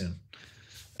coming out soon.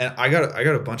 And I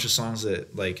got a bunch of songs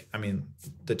that, like, I mean,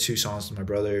 the 2 songs with my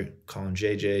brother, Colin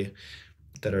JJ,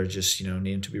 that are just, you know,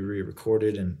 needing to be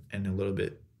re-recorded and a little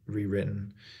bit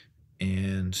rewritten.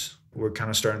 And we're kind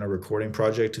of starting a recording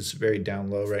project. It's very down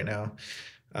low right now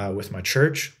with my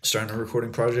church, starting a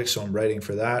recording project. So I'm writing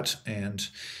for that and,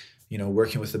 you know,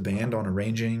 working with the band on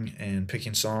arranging and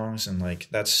picking songs. And like,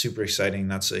 that's super exciting.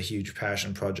 That's a huge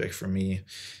passion project for me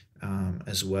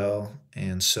as well.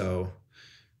 And so,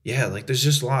 yeah, like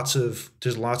there's lots of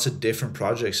different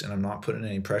projects, and I'm not putting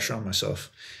any pressure on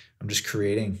myself. I'm just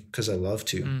creating because I love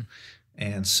to.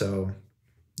 And so,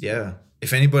 yeah,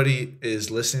 if anybody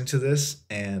is listening to this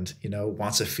and, you know,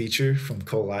 wants a feature from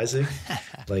Cole Isaac,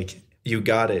 like, you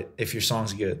got it if your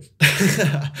song's good.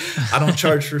 I don't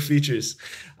charge for features.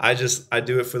 I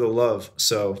do it for the love.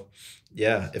 So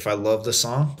yeah, if I love the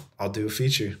song, I'll do a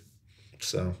feature.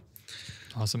 So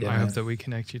Awesome. yeah, I man. hope that we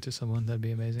connect you to someone. That'd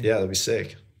be amazing. Yeah, that'd be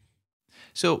sick.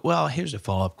 So, well, here's a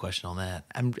follow-up question on that.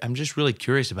 I'm just really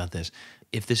curious about this.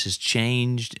 If this has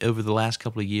changed over the last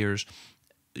couple of years,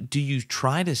 do you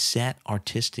try to set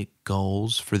artistic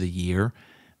goals for the year,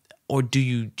 or do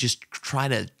you just try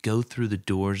to go through the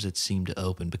doors that seem to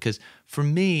open? Because for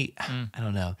me, I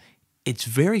don't know, it's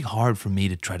very hard for me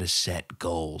to try to set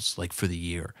goals like for the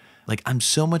year. Like I'm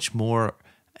so much more,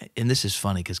 and this is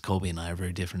funny because Colby and I are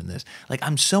very different in this. Like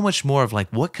I'm so much more of like,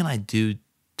 what can I do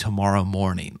tomorrow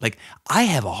morning? Like I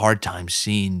have a hard time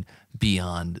seeing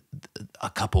beyond a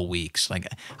couple weeks. Like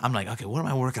I'm like, okay, what am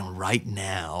I working on right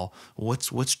now?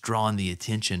 What's drawing the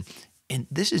attention? And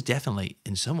this is definitely,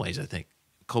 in some ways, I think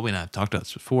Colby and I have talked about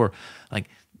this before. Like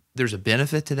there's a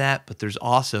benefit to that, but there's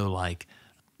also like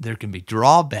there can be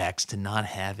drawbacks to not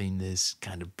having this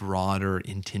kind of broader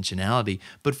intentionality.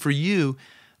 But for you,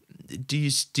 do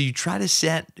you try to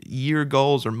set year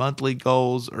goals or monthly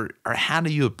goals, or how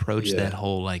do you approach that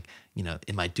whole, like, you know,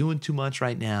 am I doing too much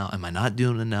right now? Am I not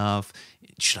doing enough?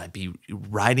 Should I be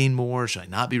writing more? Should I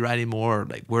not be writing more?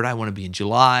 Like, where do I want to be in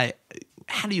July?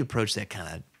 How do you approach that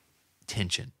kind of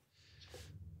tension?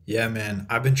 Yeah, man.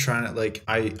 I've been trying to, like,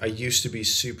 I used to be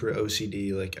super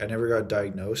OCD. Like, I never got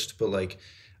diagnosed, but like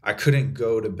I couldn't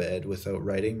go to bed without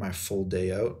writing my full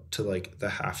day out to like the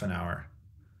half an hour.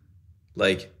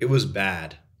 Like it was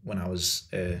bad when I was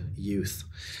a youth.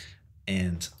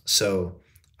 And so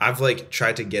I've like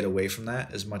tried to get away from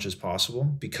that as much as possible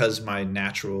because my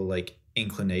natural like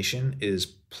inclination is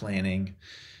planning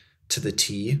to the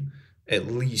T at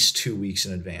least 2 weeks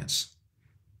in advance,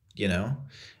 you know?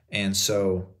 And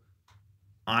so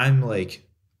I'm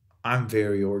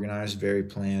very organized, very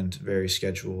planned, very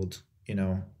scheduled, you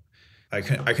know. I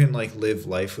couldn't like live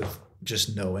life with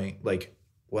just knowing like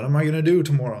what am I gonna do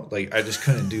tomorrow? Like I just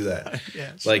couldn't do that.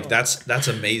 Yeah, like sure. that's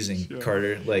amazing, Sure.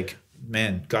 Carter. Like,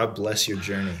 man, God bless your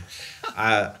journey.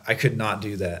 I could not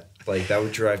do that. Like that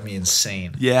would drive me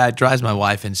insane. Yeah, it drives my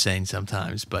wife insane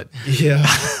sometimes, but Yeah.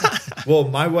 Well,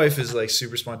 my wife is like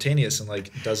super spontaneous and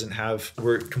like doesn't have,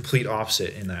 we're complete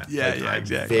opposite in that. Yeah, like, yeah, I'm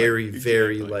exactly.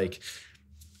 very like,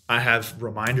 I have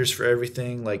reminders for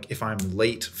everything. Like if I'm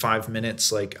late 5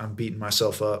 minutes, like I'm beating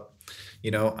myself up.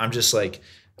 You know, I'm just like,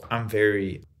 I'm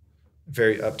very,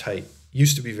 very uptight.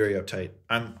 Used to be very uptight.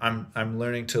 I'm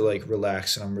learning to like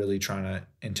relax, and I'm really trying to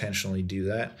intentionally do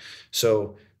that.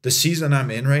 So the season I'm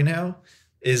in right now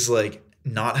is like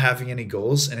not having any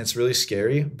goals, and it's really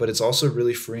scary, but it's also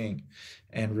really freeing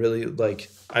and really like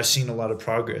I've seen a lot of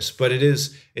progress. But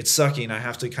it's sucking. I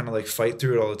have to kind of like fight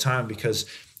through it all the time because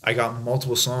I got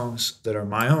multiple songs that are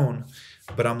my own,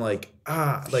 but I'm like,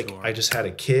 Sure. I just had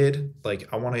a kid.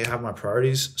 Like I want to have my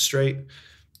priorities straight.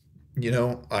 You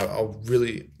know, I've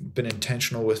really been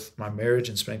intentional with my marriage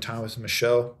and spending time with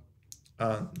Michelle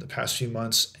the past few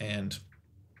months. And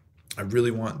I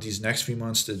really want these next few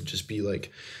months to just be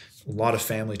like a lot of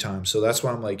family time. So that's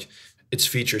why I'm like, it's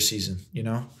feature season, you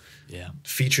know? yeah.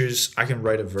 Features, I can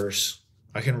write a verse.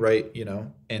 I can write, you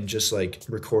know, and just like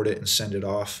record it and send it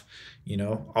off. You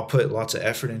know, I'll put lots of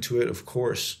effort into it, of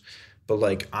course, but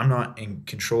like I'm not in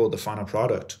control of the final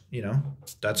product, you know,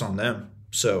 that's on them.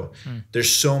 So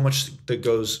there's so much that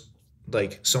goes,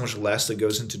 like so much less that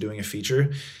goes into doing a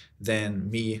feature than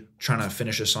me trying to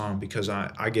finish a song because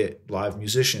I get live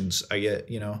musicians. I get,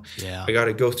 you know, Yeah. I got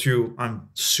to go through, I'm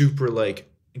super like,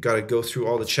 got to go through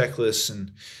all the checklists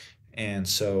and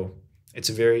so it's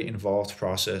a very involved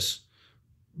process,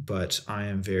 but I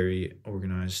am very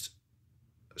organized.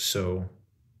 So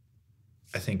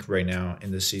I think right now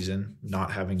in this season,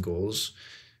 not having goals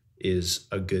is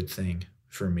a good thing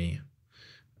for me.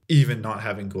 Even not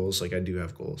having goals, like I do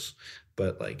have goals,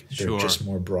 but like they're Sure. just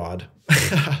more broad.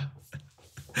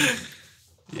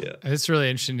 Yeah. It's really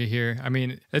interesting to hear. I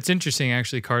mean, it's interesting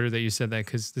actually, Carter, that you said that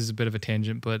because this is a bit of a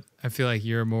tangent, but I feel like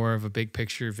you're more of a big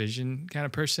picture vision kind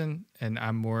of person, and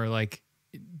I'm more like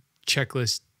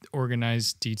checklist,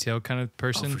 organized, detail kind of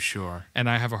person. Oh, for sure. And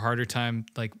I have a harder time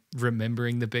like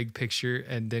remembering the big picture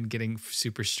and then getting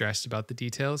super stressed about the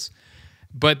details.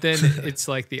 But then it's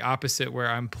like the opposite where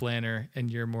I'm planner and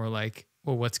you're more like,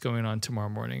 well, what's going on tomorrow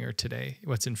morning or today?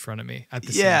 What's in front of me at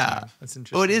the same time? That's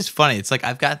interesting. Well, it is funny. It's like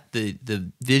I've got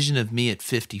the vision of me at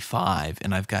 55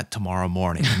 and I've got tomorrow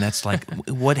morning. And that's like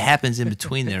what happens in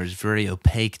between there is very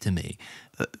opaque to me.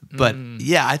 But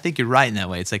yeah, I think you're right in that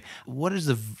way. It's like, what is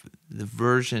the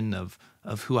version of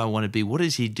who I want to be? What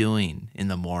is he doing in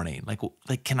the morning?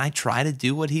 Like, can I try to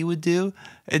do what he would do?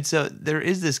 And so there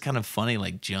is this kind of funny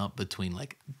like jump between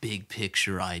like big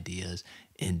picture ideas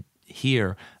and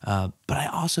here. But I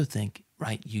also think,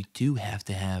 right, you do have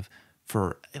to have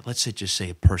for, let's say, just say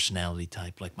a personality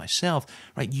type like myself,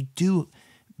 right?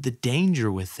 The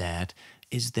danger with that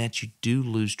is that you do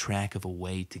lose track of a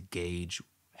way to gauge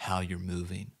how you're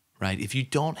moving, right? If you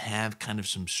don't have kind of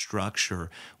some structure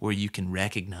where you can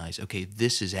recognize, okay,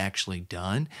 this is actually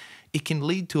done, it can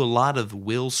lead to a lot of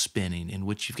wheel spinning in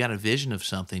which you've got a vision of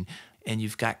something and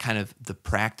you've got kind of the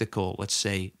practical, let's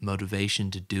say, motivation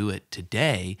to do it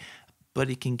today, but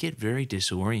it can get very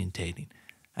disorientating.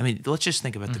 I mean, let's just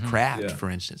think about the craft, for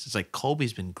instance. It's like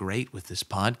Colby's been great with this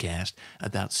podcast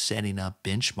about setting up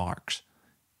benchmarks.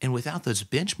 And without those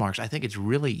benchmarks, I think it's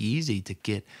really easy to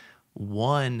get,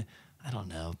 one, I don't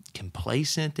know,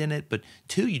 complacent in it, but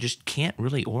two, you just can't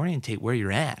really orientate where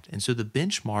you're at. And so the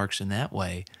benchmarks in that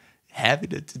way,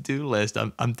 having a to-do list,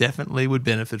 I'm definitely would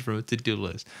benefit from a to-do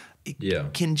list.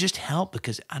 It can just help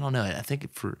because, I don't know, I think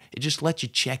it just lets you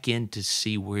check in to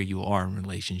see where you are in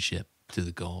relationship to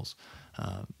the goals.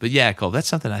 But yeah, Cole, that's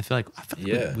something I feel like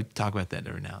we talk about that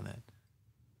every now and then.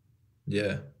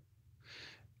 Yeah.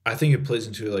 I think it plays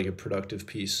into like a productive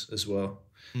piece as well.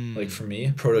 Like for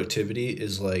me, productivity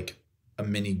is like a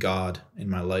mini God in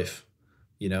my life,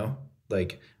 you know?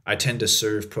 Like I tend to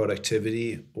serve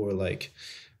productivity or like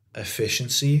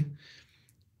efficiency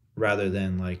rather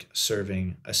than like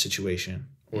serving a situation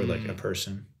or like a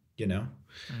person, you know?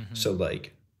 So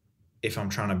like if I'm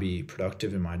trying to be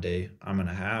productive in my day, I'm going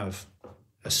to have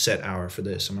a set hour for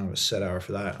this. I'm going to have a set hour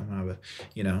for that. I'm going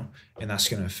to have and that's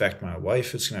going to affect my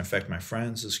wife. It's going to affect my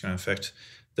friends. It's going to affect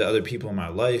the other people in my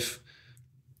life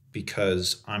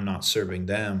because I'm not serving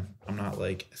them. I'm not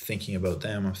like thinking about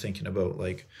them. I'm thinking about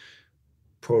like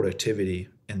productivity,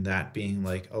 and that being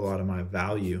like a lot of my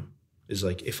value is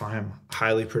like, if I'm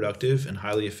highly productive and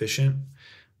highly efficient,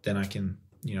 then I can,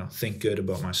 think good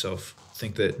about myself,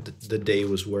 think that the day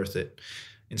was worth it,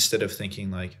 instead of thinking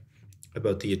like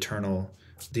about the eternal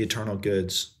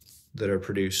goods that are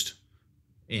produced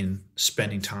in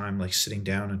spending time, like sitting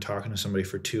down and talking to somebody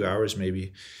for 2 hours,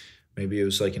 maybe it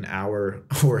was like an hour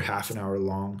or half an hour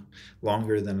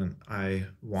longer than I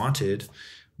wanted,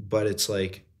 but it's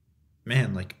like,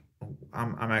 man, like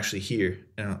I'm actually here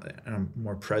and I'm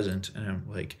more present, and I'm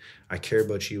like, I care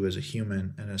about you as a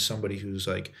human and as somebody who's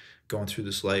like going through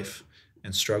this life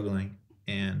and struggling.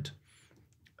 And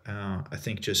I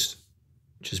think just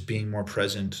being more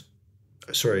present,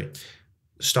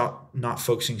 stop not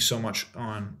focusing so much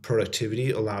on productivity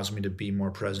allows me to be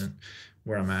more present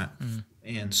where I'm at.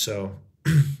 And so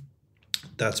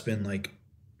that's been like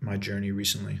my journey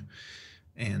recently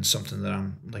and something that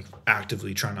I'm like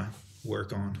actively trying to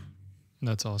work on.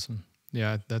 That's awesome.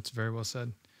 Yeah, that's very well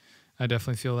said. I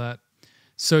definitely feel that.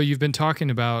 So you've been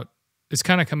talking about, it's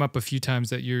kind of come up a few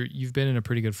times that you've been in a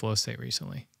pretty good flow state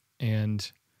recently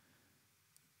and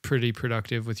pretty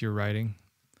productive with your writing.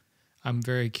 I'm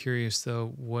very curious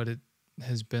though, what it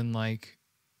has been like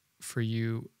for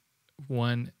you.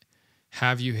 One,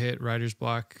 have you hit writer's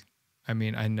block? I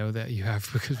mean, I know that you have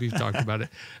because we've talked about it,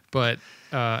 but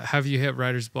have you hit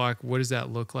writer's block? What does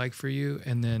that look like for you?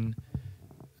 And then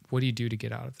what do you do to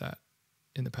get out of that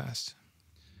in the past?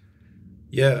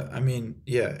 Yeah, I mean,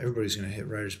 everybody's going to hit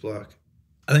writer's block.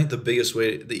 I think the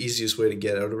easiest way to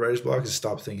get out of writer's block is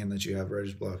stop thinking that you have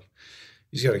writer's block.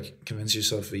 You just got to convince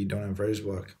yourself that you don't have writer's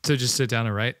block. So just sit down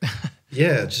and write?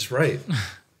 Yeah, just write.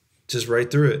 Just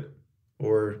write through it,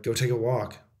 or go take a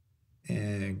walk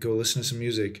and go listen to some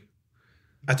music.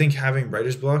 I think having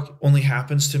writer's block only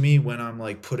happens to me when I'm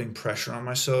like putting pressure on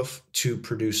myself to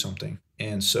produce something.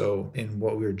 And so in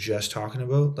what we were just talking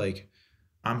about, like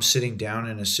I'm sitting down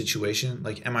in a situation,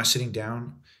 like am I sitting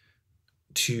down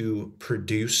to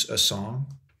produce a song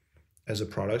as a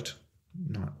product,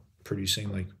 not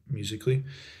producing like musically?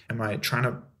 Am I trying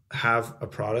to have a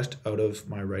product out of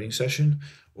my writing session,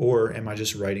 or am I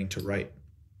just writing to write?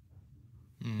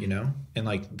 And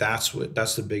like that's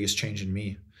the biggest change in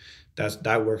me.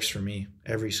 That works for me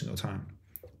every single time,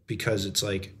 because it's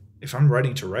like, if I'm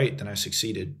writing to write, then I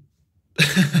succeeded.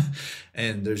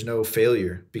 And there's no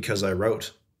failure because I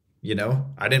wrote.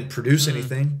 I didn't produce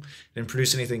anything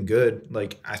good.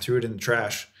 Like I threw it in the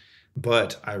trash,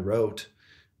 but I wrote,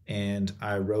 and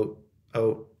I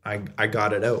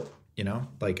got it out.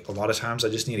 Like a lot of times I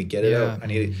just need to get it out. I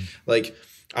need like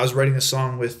I was writing a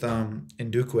song with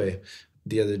Ndukwe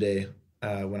the other day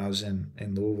when I was in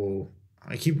Louisville.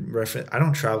 I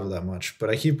don't travel that much, but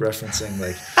I keep referencing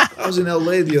like I was in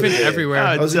LA the other day. Everywhere.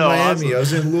 I was in Miami. Awesome. I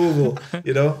was in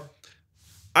Louisville.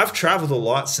 I've traveled a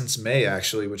lot since May,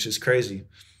 actually, which is crazy.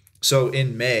 So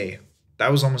in May,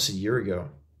 that was almost a year ago.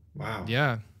 Wow.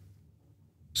 Yeah.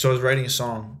 So I was writing a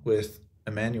song with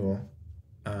Emmanuel,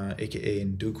 aka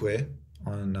Ndukwe,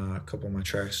 on a couple of my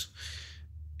tracks,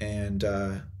 and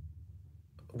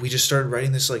we just started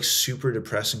writing this like super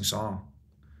depressing song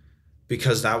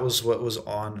because that was what was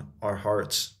on our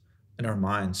hearts and our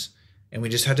minds. And we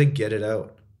just had to get it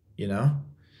out, you know?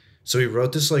 So we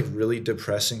wrote this like really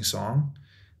depressing song,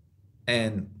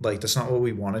 and like that's not what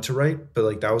we wanted to write, but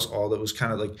like that was all that was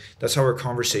kind of like, that's how our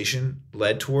conversation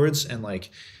led towards, and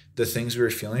like the things we were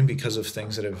feeling because of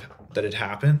things that had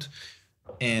happened.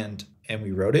 And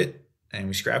we wrote it and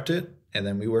we scrapped it, and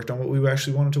then we worked on what we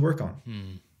actually wanted to work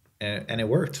on. And it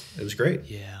worked. It was great.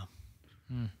 Yeah.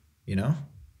 You know?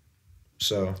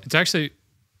 So It's actually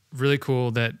really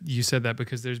cool that you said that,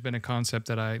 because there's been a concept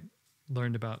that I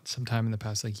learned about sometime in the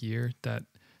past like year that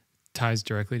ties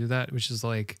directly to that, which is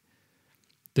like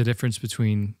the difference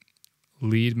between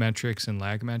lead metrics and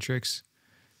lag metrics.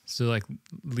 So like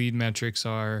lag metrics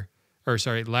are,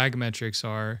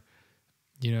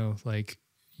 you know, like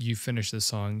you finish the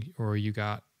song or you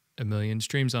got 1 million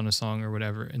streams on a song or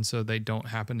whatever. And so they don't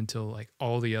happen until like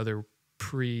all the other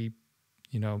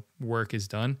work is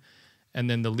done. And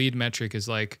then the lead metric is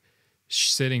like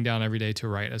sitting down every day to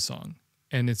write a song.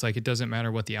 And it's like, it doesn't matter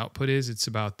what the output is. It's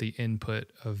about the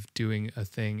input of doing a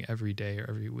thing every day or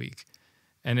every week.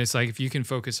 And it's like, if you can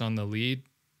focus on the lead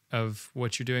of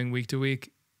what you're doing week to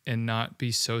week and not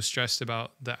be so stressed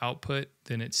about the output,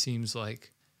 then it seems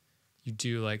like you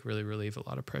do like really relieve a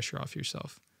lot of pressure off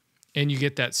yourself. And you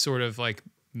get that sort of like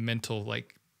mental,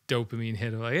 like dopamine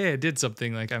hit of like, hey, I did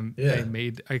something, like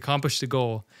I accomplished a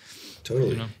goal.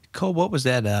 Totally. You know? Cole, what was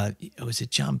that? Was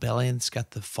it John Bellion that's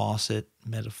got the faucet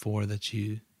metaphor that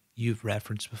you've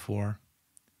referenced before?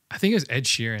 I think it was Ed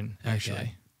Sheeran, actually.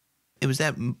 Okay. It was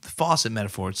that faucet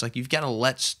metaphor. It's like you've got to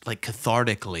let like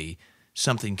cathartically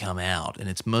something come out, and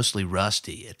it's mostly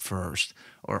rusty at first,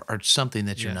 or something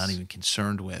that you're not even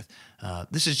concerned with.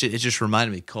 It just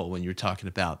reminded me, Cole, when you were talking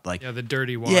about like the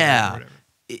dirty water. Yeah, or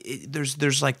whatever.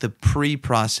 There's like the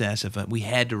pre-process of we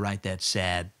had to write that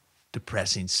sad,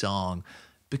 depressing song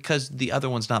because the other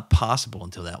one's not possible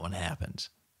until that one happens.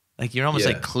 Like you're almost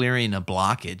like clearing a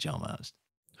blockage almost.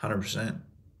 100%.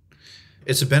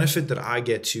 It's a benefit that I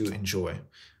get to enjoy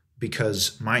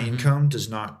because my income does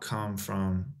not come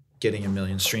from getting 1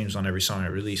 million streams on every song I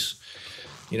release.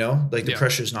 You know, like the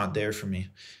pressure's not there for me.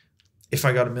 If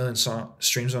I got 1 million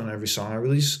streams on every song I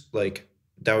release, like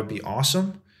that would be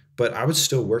awesome, but I would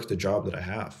still work the job that I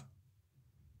have.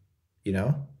 You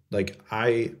know, like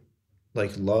I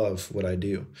like love what I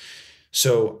do.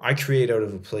 So I create out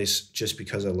of a place just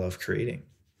because I love creating.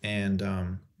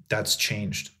 And that's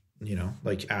changed, you know,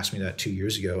 like ask me that 2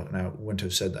 years ago and I wouldn't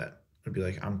have said that. I'd be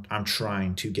like, I'm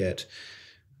trying to get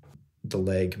the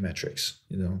leg metrics,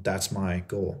 you know, that's my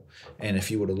goal. And if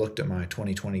you would have looked at my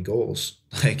 2020 goals,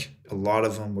 like a lot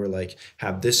of them were like,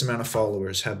 have this amount of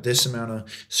followers, have this amount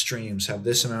of streams, have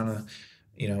this amount of,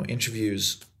 you know,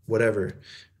 interviews, whatever.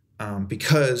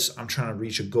 Because I'm trying to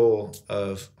reach a goal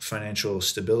of financial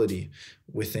stability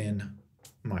within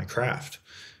my craft.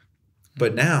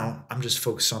 But now I'm just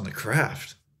focused on the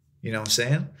craft, you know what I'm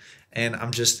saying? And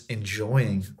I'm just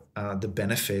enjoying the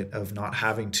benefit of not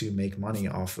having to make money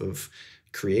off of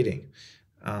creating.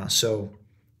 So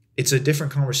it's a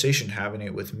different conversation having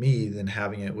it with me than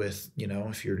having it with, you know,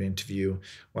 if you're to interview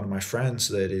one of my friends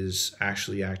that is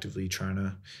actually actively trying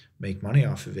to make money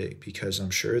off of it, because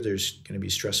I'm sure there's going to be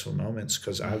stressful moments,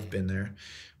 because I've been there,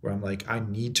 where I'm like, I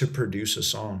need to produce a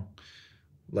song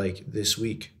like this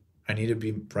week. I need to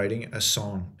be writing a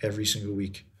song every single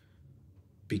week,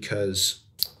 because,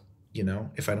 you know,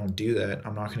 if I don't do that,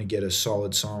 I'm not going to get a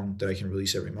solid song that I can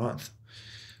release every month.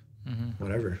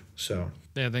 Whatever. So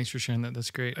yeah, thanks for sharing that. That's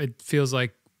great. It feels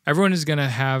like everyone is going to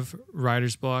have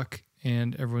writer's block,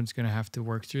 and everyone's going to have to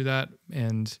work through that.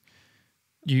 And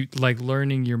you like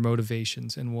learning your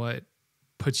motivations and what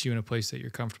puts you in a place that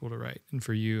you're comfortable to write. And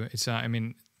for you, it's not, I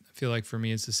mean, I feel like for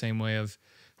me, it's the same way of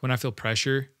when I feel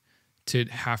pressure to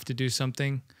have to do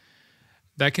something,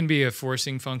 that can be a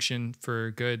forcing function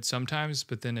for good sometimes,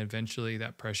 but then eventually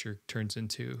that pressure turns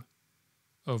into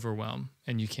overwhelm,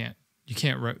 and you can't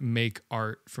make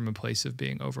art from a place of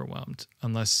being overwhelmed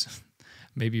unless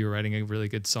maybe you're writing a really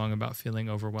good song about feeling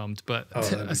overwhelmed. But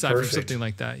aside from something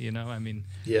like that, you know, I mean,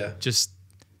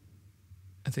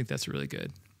 I think that's really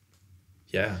good.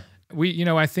 Yeah.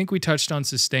 I think we touched on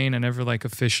sustain. I never like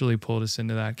officially pulled us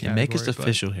into that category. Make us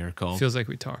official here, Cole. Feels like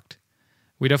we talked.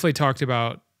 We definitely talked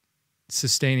about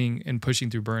sustaining and pushing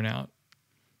through burnout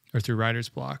or through writer's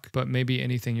block, but maybe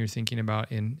anything you're thinking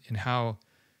about in how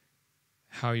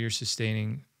you're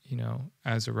sustaining, you know,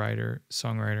 as a writer,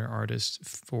 songwriter, artist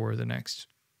for the next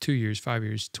 2 years, 5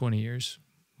 years, 20 years.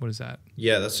 What is that?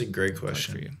 Yeah, that's a great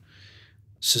question. For you?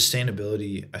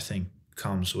 Sustainability, I think,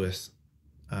 comes with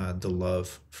the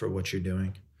love for what you're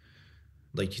doing.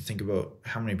 Like you think about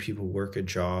how many people work a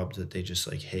job that they just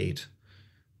like hate,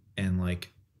 and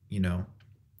like, you know,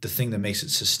 the thing that makes it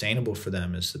sustainable for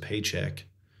them is the paycheck.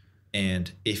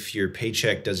 And if your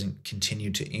paycheck doesn't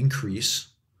continue to increase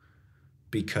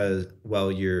because,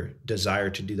 well, your desire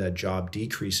to do that job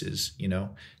decreases, you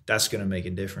know, that's going to make a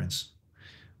difference.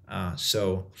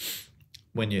 So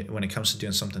when it comes to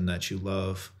doing something that you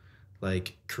love,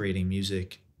 like creating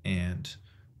music and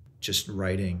just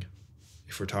writing,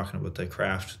 if we're talking about the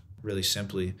craft really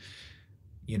simply,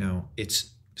 you know,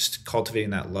 it's cultivating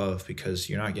that love, because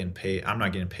you're not getting paid. I'm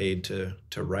not getting paid to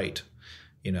write,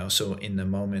 you know. So in the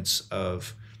moments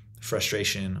of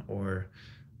frustration or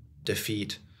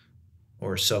defeat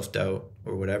or self-doubt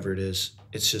or whatever it is,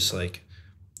 it's just like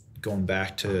going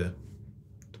back to,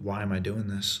 why am I doing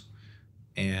this?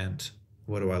 And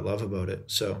what do I love about it?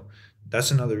 So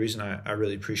that's another reason I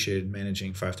really appreciated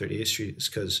managing 538th Street, is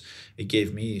because it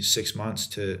gave me 6 months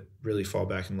to really fall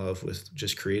back in love with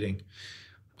just creating.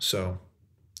 So,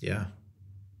 yeah.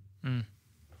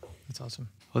 That's awesome.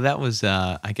 Well, that was,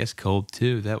 I guess, Colby,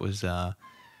 too. That was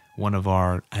one of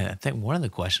our, I think one of the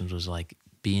questions was like,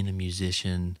 being a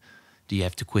musician, do you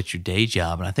have to quit your day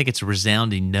job? And I think it's a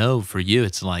resounding no for you.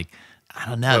 It's like, I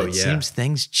don't know. It seems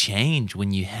things change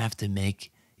when you have to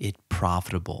make it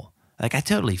profitable. Like, I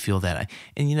totally feel that.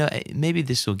 And, you know, maybe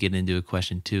this will get into a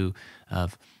question, too,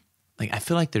 of, like, I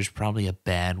feel like there's probably a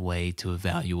bad way to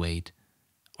evaluate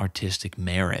artistic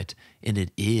merit, and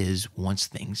it is once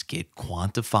things get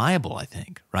quantifiable, I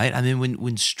think, right? I mean,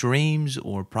 when streams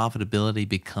or profitability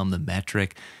become the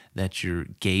metric that you're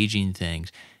gauging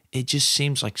things, it just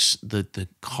seems like the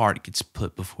cart gets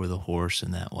put before the horse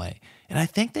in that way. And I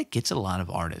think that gets a lot of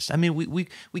artists. I mean,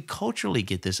 we culturally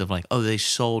get this of like, oh, they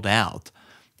sold out.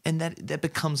 And that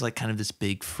becomes like kind of this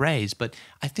big phrase. But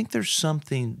I think there's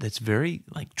something that's very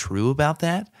like true about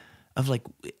that, of like,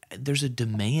 there's a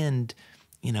demand,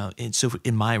 you know. And so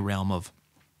in my realm of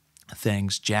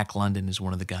things, Jack London is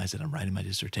one of the guys that I'm writing my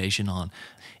dissertation on.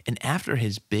 And after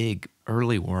his big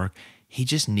early work, he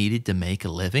just needed to make a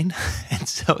living. And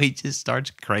so he just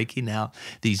starts cranking out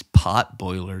these pot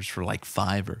boilers for like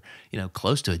 5 or, you know,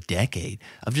 close to a decade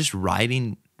of just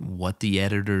writing what the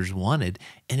editors wanted.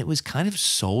 And it was kind of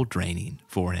soul draining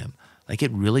for him. Like,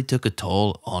 it really took a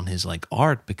toll on his like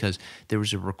art, because there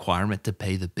was a requirement to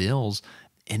pay the bills.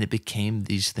 And it became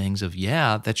these things of,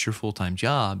 yeah, that's your full-time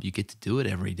job. You get to do it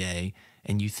every day.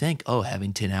 And you think, oh,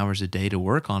 having 10 hours a day to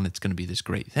work on, it's going to be this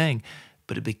great thing.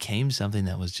 But it became something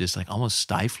that was just like almost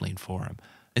stifling for him.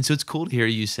 And so it's cool to hear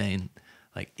you saying,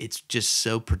 like, it's just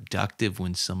so productive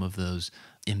when some of those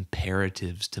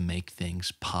imperatives to make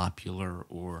things popular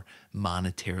or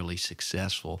monetarily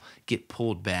successful get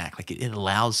pulled back. Like, it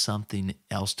allows something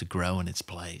else to grow in its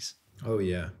place. Oh,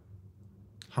 yeah.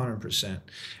 100%.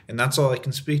 And that's all I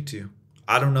can speak to.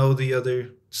 I don't know the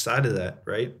other side of that,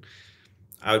 right?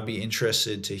 I would be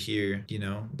interested to hear, you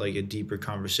know, like a deeper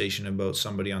conversation about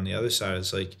somebody on the other side.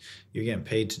 It's like, you're getting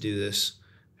paid to do this.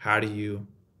 How do you,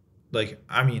 like,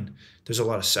 I mean, there's a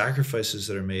lot of sacrifices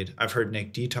that are made. I've heard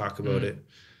Nick D talk about it.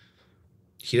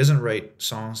 He doesn't write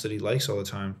songs that he likes all the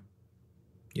time.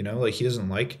 You know, like, he doesn't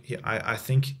like, I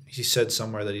think he said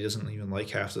somewhere that he doesn't even like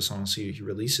half the songs he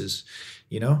releases,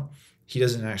 you know? He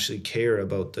doesn't actually care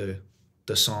about the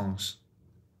songs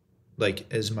like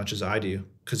as much as I do,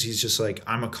 because he's just like,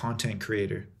 I'm a content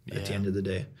creator at the end of the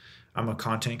day. I'm a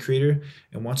content creator.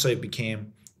 And once I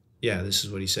became, this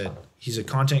is what he said. He's a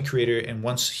content creator. And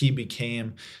once he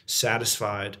became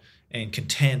satisfied and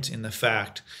content in the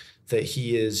fact that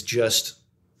he is just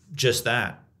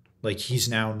that, like, he's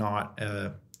now not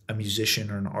a musician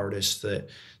or an artist that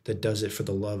does it for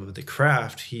the love of the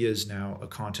craft. He is now a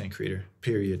content creator,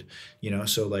 period. You know,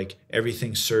 so like,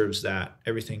 everything serves that,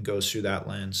 everything goes through that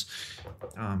lens,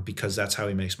 because that's how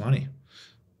he makes money.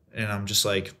 And I'm just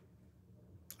like,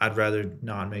 I'd rather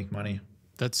not make money.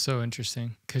 That's so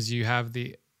interesting, because you have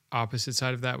the opposite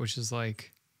side of that, which is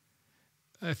like,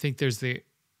 I think there's the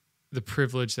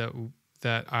privilege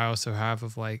that I also have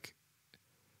of like,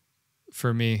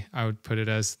 for me, I would put it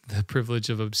as the privilege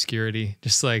of obscurity,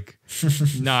 just like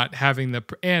not having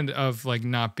and of like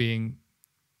not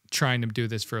trying to do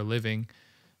this for a living.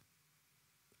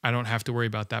 I don't have to worry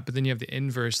about that. But then you have the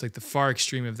inverse, like the far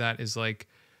extreme of that is like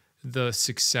the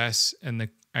success and the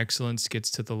excellence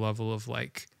gets to the level of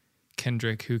like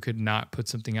Kendrick, who could not put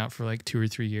something out for like 2 or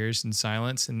 3 years in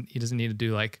silence. And he doesn't need to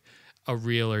do like a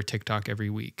reel or TikTok every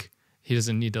week. He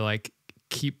doesn't need to like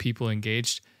keep people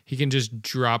engaged. He can just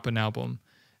drop an album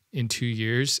in 2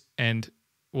 years and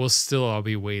we'll still all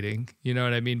be waiting. You know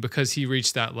what I mean? Because he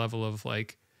reached that level of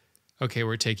like, okay,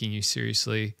 we're taking you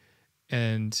seriously.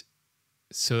 And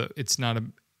so it's not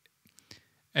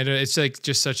And it's like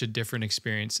just such a different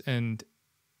experience. And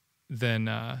then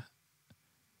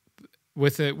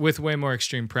with way more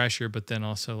extreme pressure, but then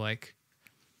also like,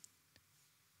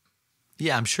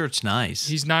 yeah, I'm sure it's nice.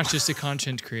 he's not just a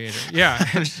content creator.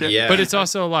 Yeah. Yeah. But it's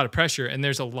also a lot of pressure, and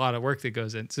there's a lot of work that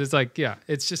goes in. So it's like, yeah,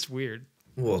 it's just weird.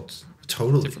 Well,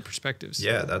 totally. Different perspectives.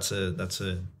 Yeah, that's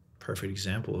a perfect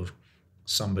example of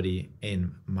somebody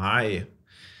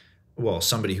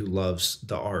somebody who loves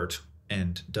the art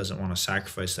and doesn't want to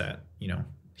sacrifice that. You know,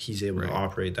 he's able to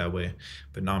operate that way,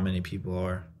 but not many people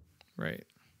are. Right.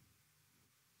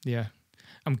 Yeah.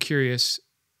 I'm curious,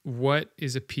 what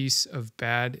is a piece of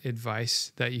bad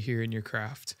advice that you hear in your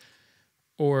craft?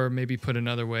 Or maybe put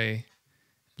another way,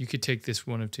 you could take this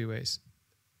one of two ways.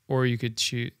 Or you could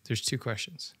choose, there's two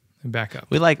questions. And back up.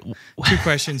 We like two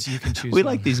questions, you can choose We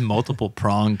one. like these multiple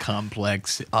prong,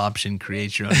 complex option,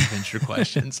 create your own adventure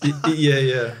questions.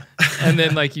 Yeah. And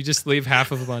then like you just leave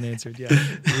half of them unanswered. Yeah.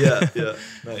 Yeah.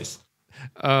 Nice.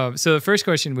 So the first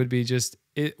question would be just,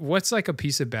 what's like a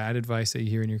piece of bad advice that you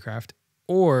hear in your craft?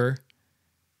 Or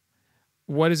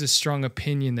what is a strong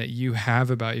opinion that you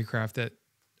have about your craft that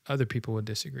other people would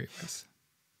disagree with?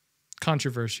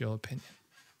 Controversial opinion.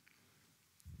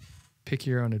 Pick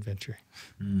your own adventure.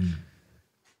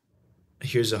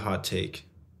 Here's a hot take.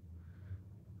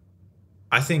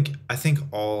 I think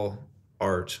all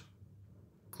art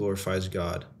glorifies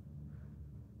God.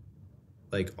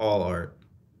 Like all art.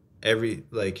 Everything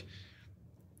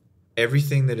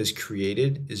that is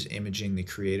created is imaging the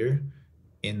creator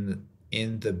in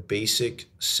the basic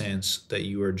sense that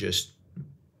you are just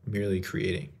merely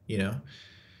creating, you know?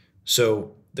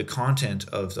 So the content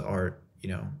of the art, you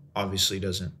know, obviously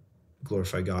doesn't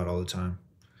glorify God all the time.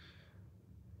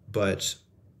 But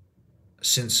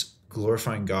since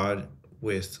glorifying God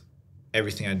with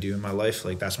everything I do in my life,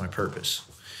 like that's my purpose.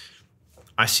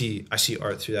 I see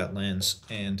art through that lens.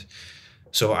 And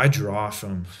so I draw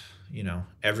from, you know,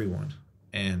 everyone,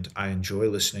 and I enjoy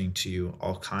listening to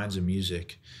all kinds of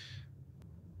music.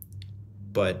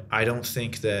 But I don't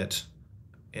think that,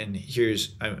 and here's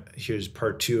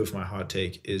part two of my hot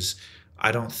take, is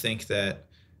I don't think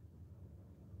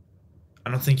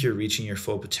you're reaching your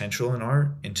full potential in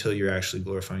art until you're actually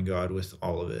glorifying God with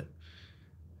all of it.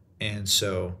 And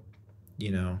so,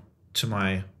 you know, to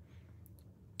my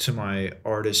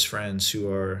artist friends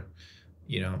who are,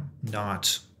 you know,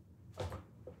 not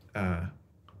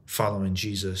following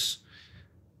Jesus,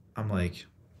 I'm like,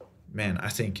 man, I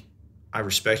think I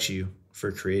respect you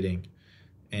for creating,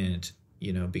 and,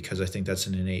 you know, because I think that's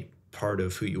an innate part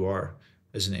of who you are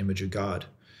as an image of God.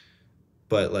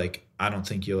 But like, I don't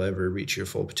think you'll ever reach your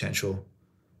full potential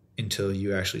until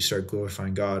you actually start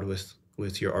glorifying God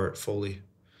with your art fully,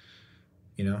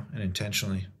 you know, and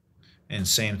intentionally. And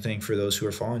same thing for those who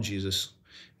are following Jesus.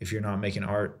 If you're not making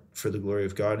art for the glory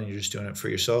of God and you're just doing it for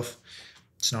yourself,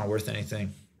 it's not worth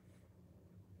anything.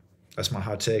 That's my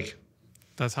hot take.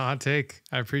 That's a hot take.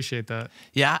 I appreciate that.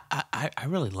 Yeah, I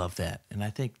really love that. And I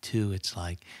think, too, it's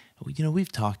like, you know,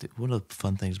 we've talked, one of the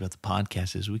fun things about the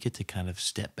podcast is we get to kind of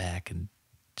step back and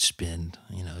spend,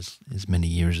 you know, as many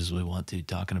years as we want to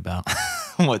talking about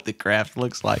what the craft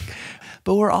looks like.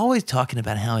 But we're always talking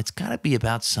about how it's got to be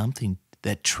about something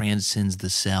that transcends the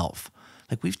self.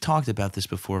 Like we've talked about this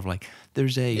before, of like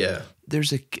there's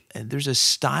a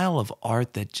style of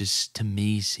art that just, to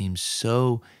me, seems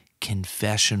so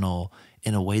confessional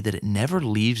in a way that it never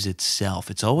leaves itself.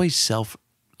 It's always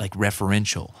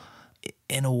referential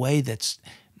in a way that's,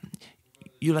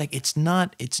 you're like, it's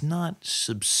not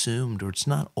subsumed, or it's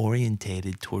not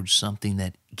orientated towards something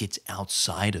that gets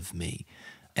outside of me.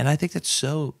 And I think that's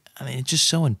so, I mean, it's just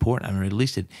so important. I mean, at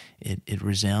least it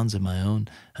resounds in my own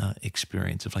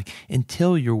experience of like,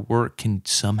 until your work can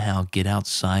somehow get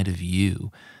outside of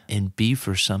you and be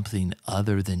for something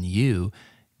other than you,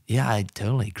 yeah, I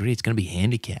totally agree. It's going to be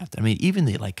handicapped. I mean, even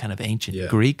the like kind of ancient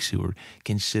Greeks who were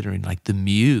considering like the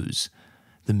muse.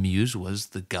 The muse was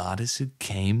the goddess who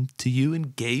came to you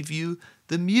and gave you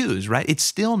the muse, right? It's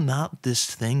still not this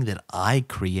thing that I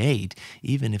create,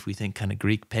 even if we think kind of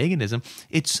Greek paganism.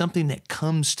 It's something that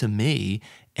comes to me,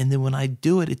 and then when I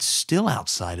do it, it's still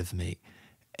outside of me.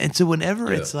 And so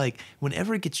whenever it's like,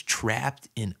 whenever it gets trapped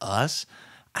in us,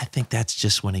 I think that's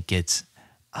just when it gets,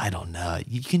 I don't know,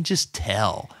 you can just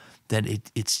tell that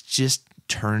it's just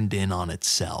turned in on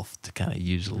itself, to kind of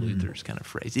use Luther's kind of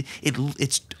phrase.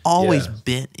 It's always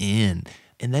bent in,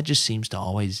 and that just seems to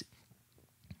always,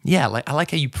 like I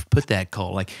like how you put that,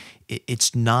 Cole. Like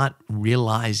it's not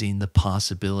realizing the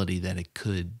possibility that it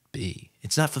could be.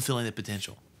 It's not fulfilling the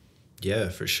potential. Yeah,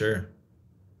 for sure.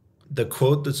 The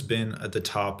quote that's been at the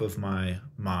top of my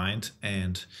mind,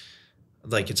 and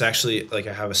like it's actually like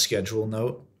I have a schedule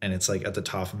note, and it's like at the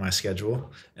top of my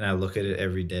schedule, and I look at it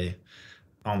every day,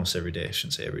 almost every day. I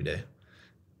shouldn't say every day.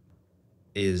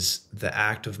 Is the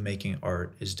act of making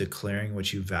art is declaring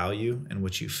what you value and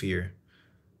what you fear,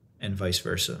 and vice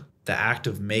versa. The act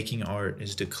of making art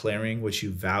is declaring what you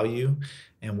value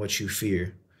and what you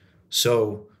fear.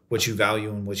 So what you value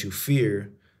and what you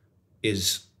fear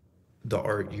is the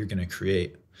art you're going to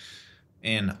create.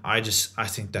 And I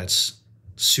think that's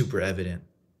super evident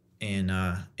in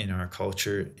our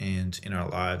culture and in our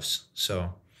lives.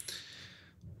 So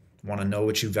want to know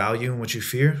what you value and what you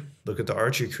fear? Look at the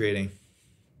art you're creating.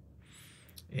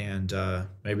 And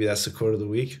maybe that's the quote of the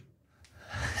week.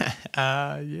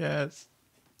 Yes.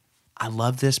 I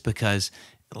love this because,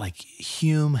 like,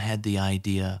 Hume had the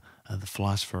idea, the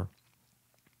philosopher,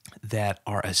 that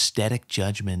our aesthetic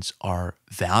judgments are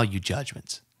value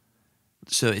judgments.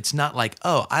 So it's not like,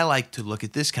 oh, I like to look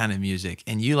at this kind of music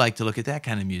and you like to look at that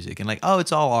kind of music, and like, oh,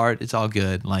 it's all art, it's all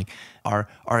good. Like our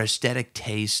aesthetic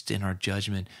taste and our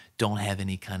judgment don't have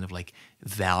any kind of like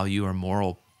value or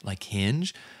moral like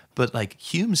hinge. But like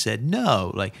Hume said,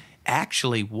 no, like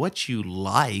actually what you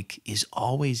like is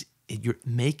always, you're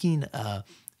making a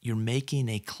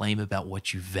claim about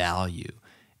what you value.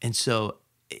 And so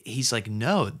he's like,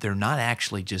 no, they're not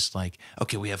actually just like,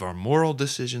 okay, we have our moral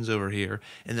decisions over here,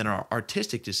 and then our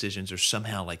artistic decisions are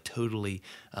somehow like totally,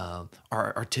 our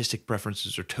artistic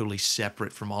preferences are totally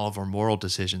separate from all of our moral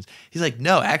decisions. He's like,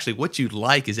 no, actually what you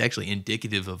like is actually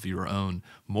indicative of your own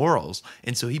morals.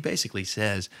 And so he basically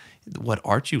says what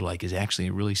art you like is actually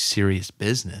a really serious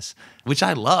business, which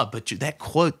I love. But that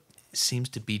quote seems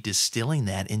to be distilling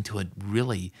that into a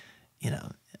really,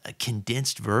 a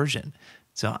condensed version.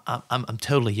 So I'm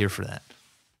totally here for that.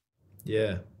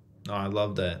 Yeah. No, I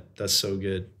love that. That's so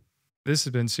good. This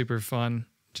has been super fun.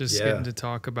 Just getting to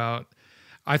talk about,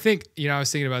 I think, I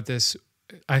was thinking about this.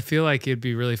 I feel like it'd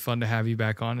be really fun to have you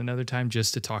back on another time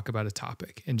just to talk about a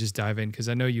topic and just dive in. Cause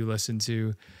I know you listen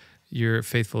to, you're a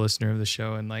faithful listener of the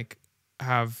show, and like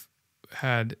I've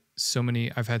had so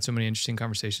many interesting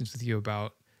conversations with you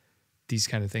about these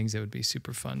kind of things. It would be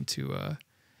super fun to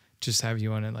just have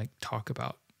you on and like talk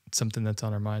about something that's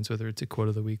on our minds, whether it's a quote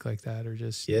of the week like that or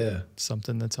just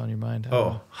something that's on your mind.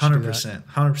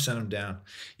 100% I'm down.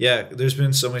 Yeah, there's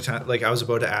been so many times, like I was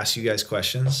about to ask you guys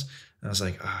questions and I was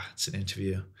like, it's an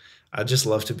interview. I'd just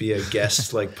love to be a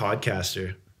guest like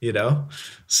podcaster,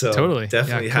 So totally.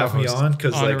 Definitely have me on,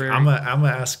 because like I'm gonna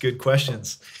ask good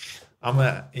questions. I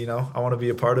want to be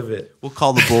a part of it. We'll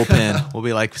call the bullpen. We'll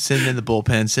be like, send in the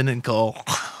bullpen, send in Cole.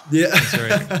 Yeah. That's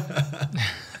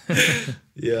right.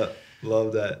 Yeah.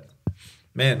 Love that,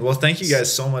 man. Well, thank you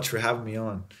guys so much for having me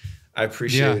on. I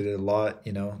appreciate it a lot.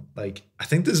 Like I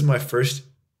think this is my first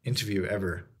interview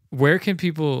ever. Where can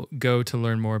people go to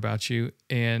learn more about you,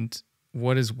 and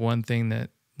what is one thing that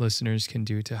listeners can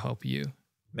do to help you?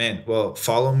 Man, well,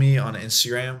 follow me on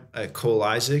Instagram at Cole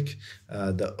Isaac.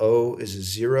 The O is a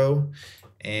 0,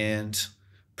 and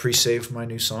pre-save my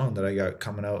new song that I got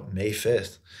coming out May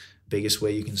 5th. Biggest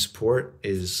way you can support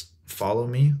is follow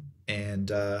me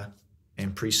and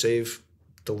pre-save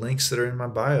the links that are in my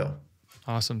bio.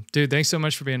 Awesome. Dude, thanks so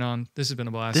much for being on. This has been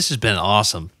a blast. This has been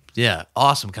awesome. Yeah,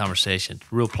 awesome conversation.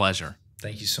 Real pleasure.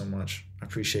 Thank you so much. I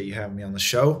appreciate you having me on the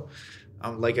show.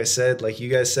 Like I said, like you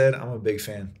guys said, I'm a big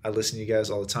fan. I listen to you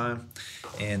guys all the time.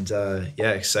 And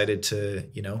excited to,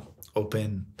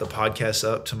 open the podcast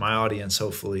up to my audience,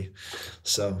 hopefully.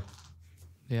 So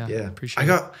yeah, appreciate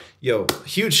it.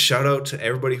 Huge shout out to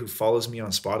everybody who follows me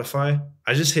on Spotify.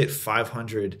 I just hit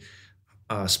 500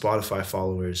 Spotify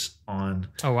followers on.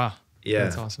 Oh, wow. Yeah.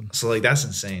 That's awesome. So like, that's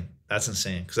insane.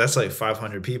 Cause that's like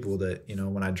 500 people that,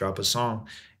 when I drop a song,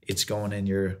 it's going in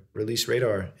your release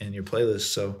radar and your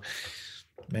playlist. So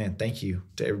man, thank you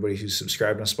to everybody who's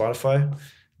subscribed on Spotify.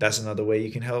 That's another way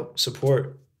you can help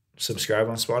support. Subscribe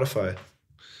on Spotify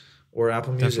or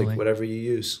Apple Music, Definitely. Whatever you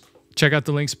use. Check out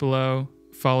the links below.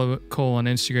 Follow Cole on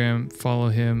Instagram. Follow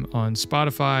him on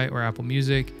Spotify or Apple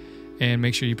Music. And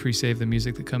make sure you pre-save the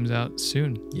music that comes out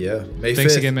soon. Yeah. May 5th.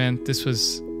 Thanks again, man. This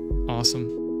was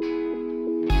awesome.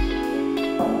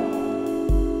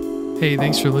 Hey,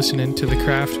 thanks for listening to The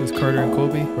Craft with Carter and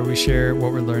Colby, where we share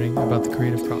what we're learning about the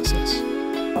creative process.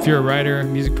 If you're a writer,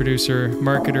 music producer,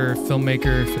 marketer,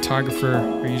 filmmaker, photographer,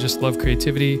 or you just love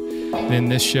creativity, then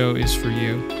this show is for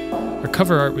you. Our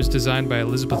cover art was designed by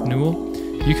Elizabeth Newell.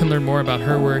 You can learn more about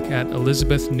her work at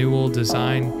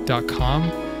elizabethnewelldesign.com.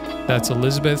 That's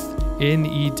Elizabeth,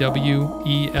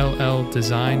 Newell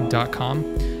design.com.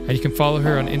 And you can follow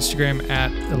her on Instagram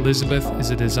at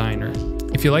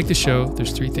ElizabethIsADesigner. If you like the show,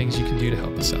 there's 3 things you can do to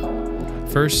help us out.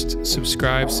 First,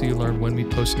 subscribe so you learn when we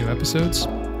post new episodes.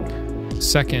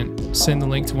 Second, send the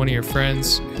link to one of your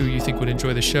friends who you think would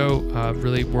enjoy the show.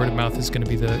 Really, word of mouth is going to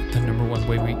be the number one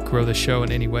way we grow the show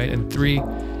in any way. And 3,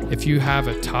 if you have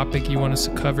a topic you want us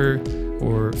to cover,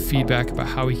 or feedback about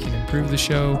how we can improve the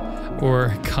show,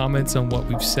 or comments on what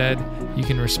we've said, you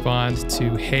can respond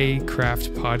to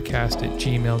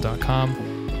heycraftpodcast@gmail.com,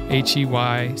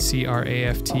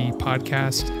 heycraft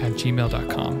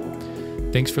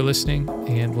podcast@gmail.com. Thanks for listening,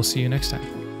 and we'll see you next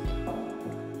time.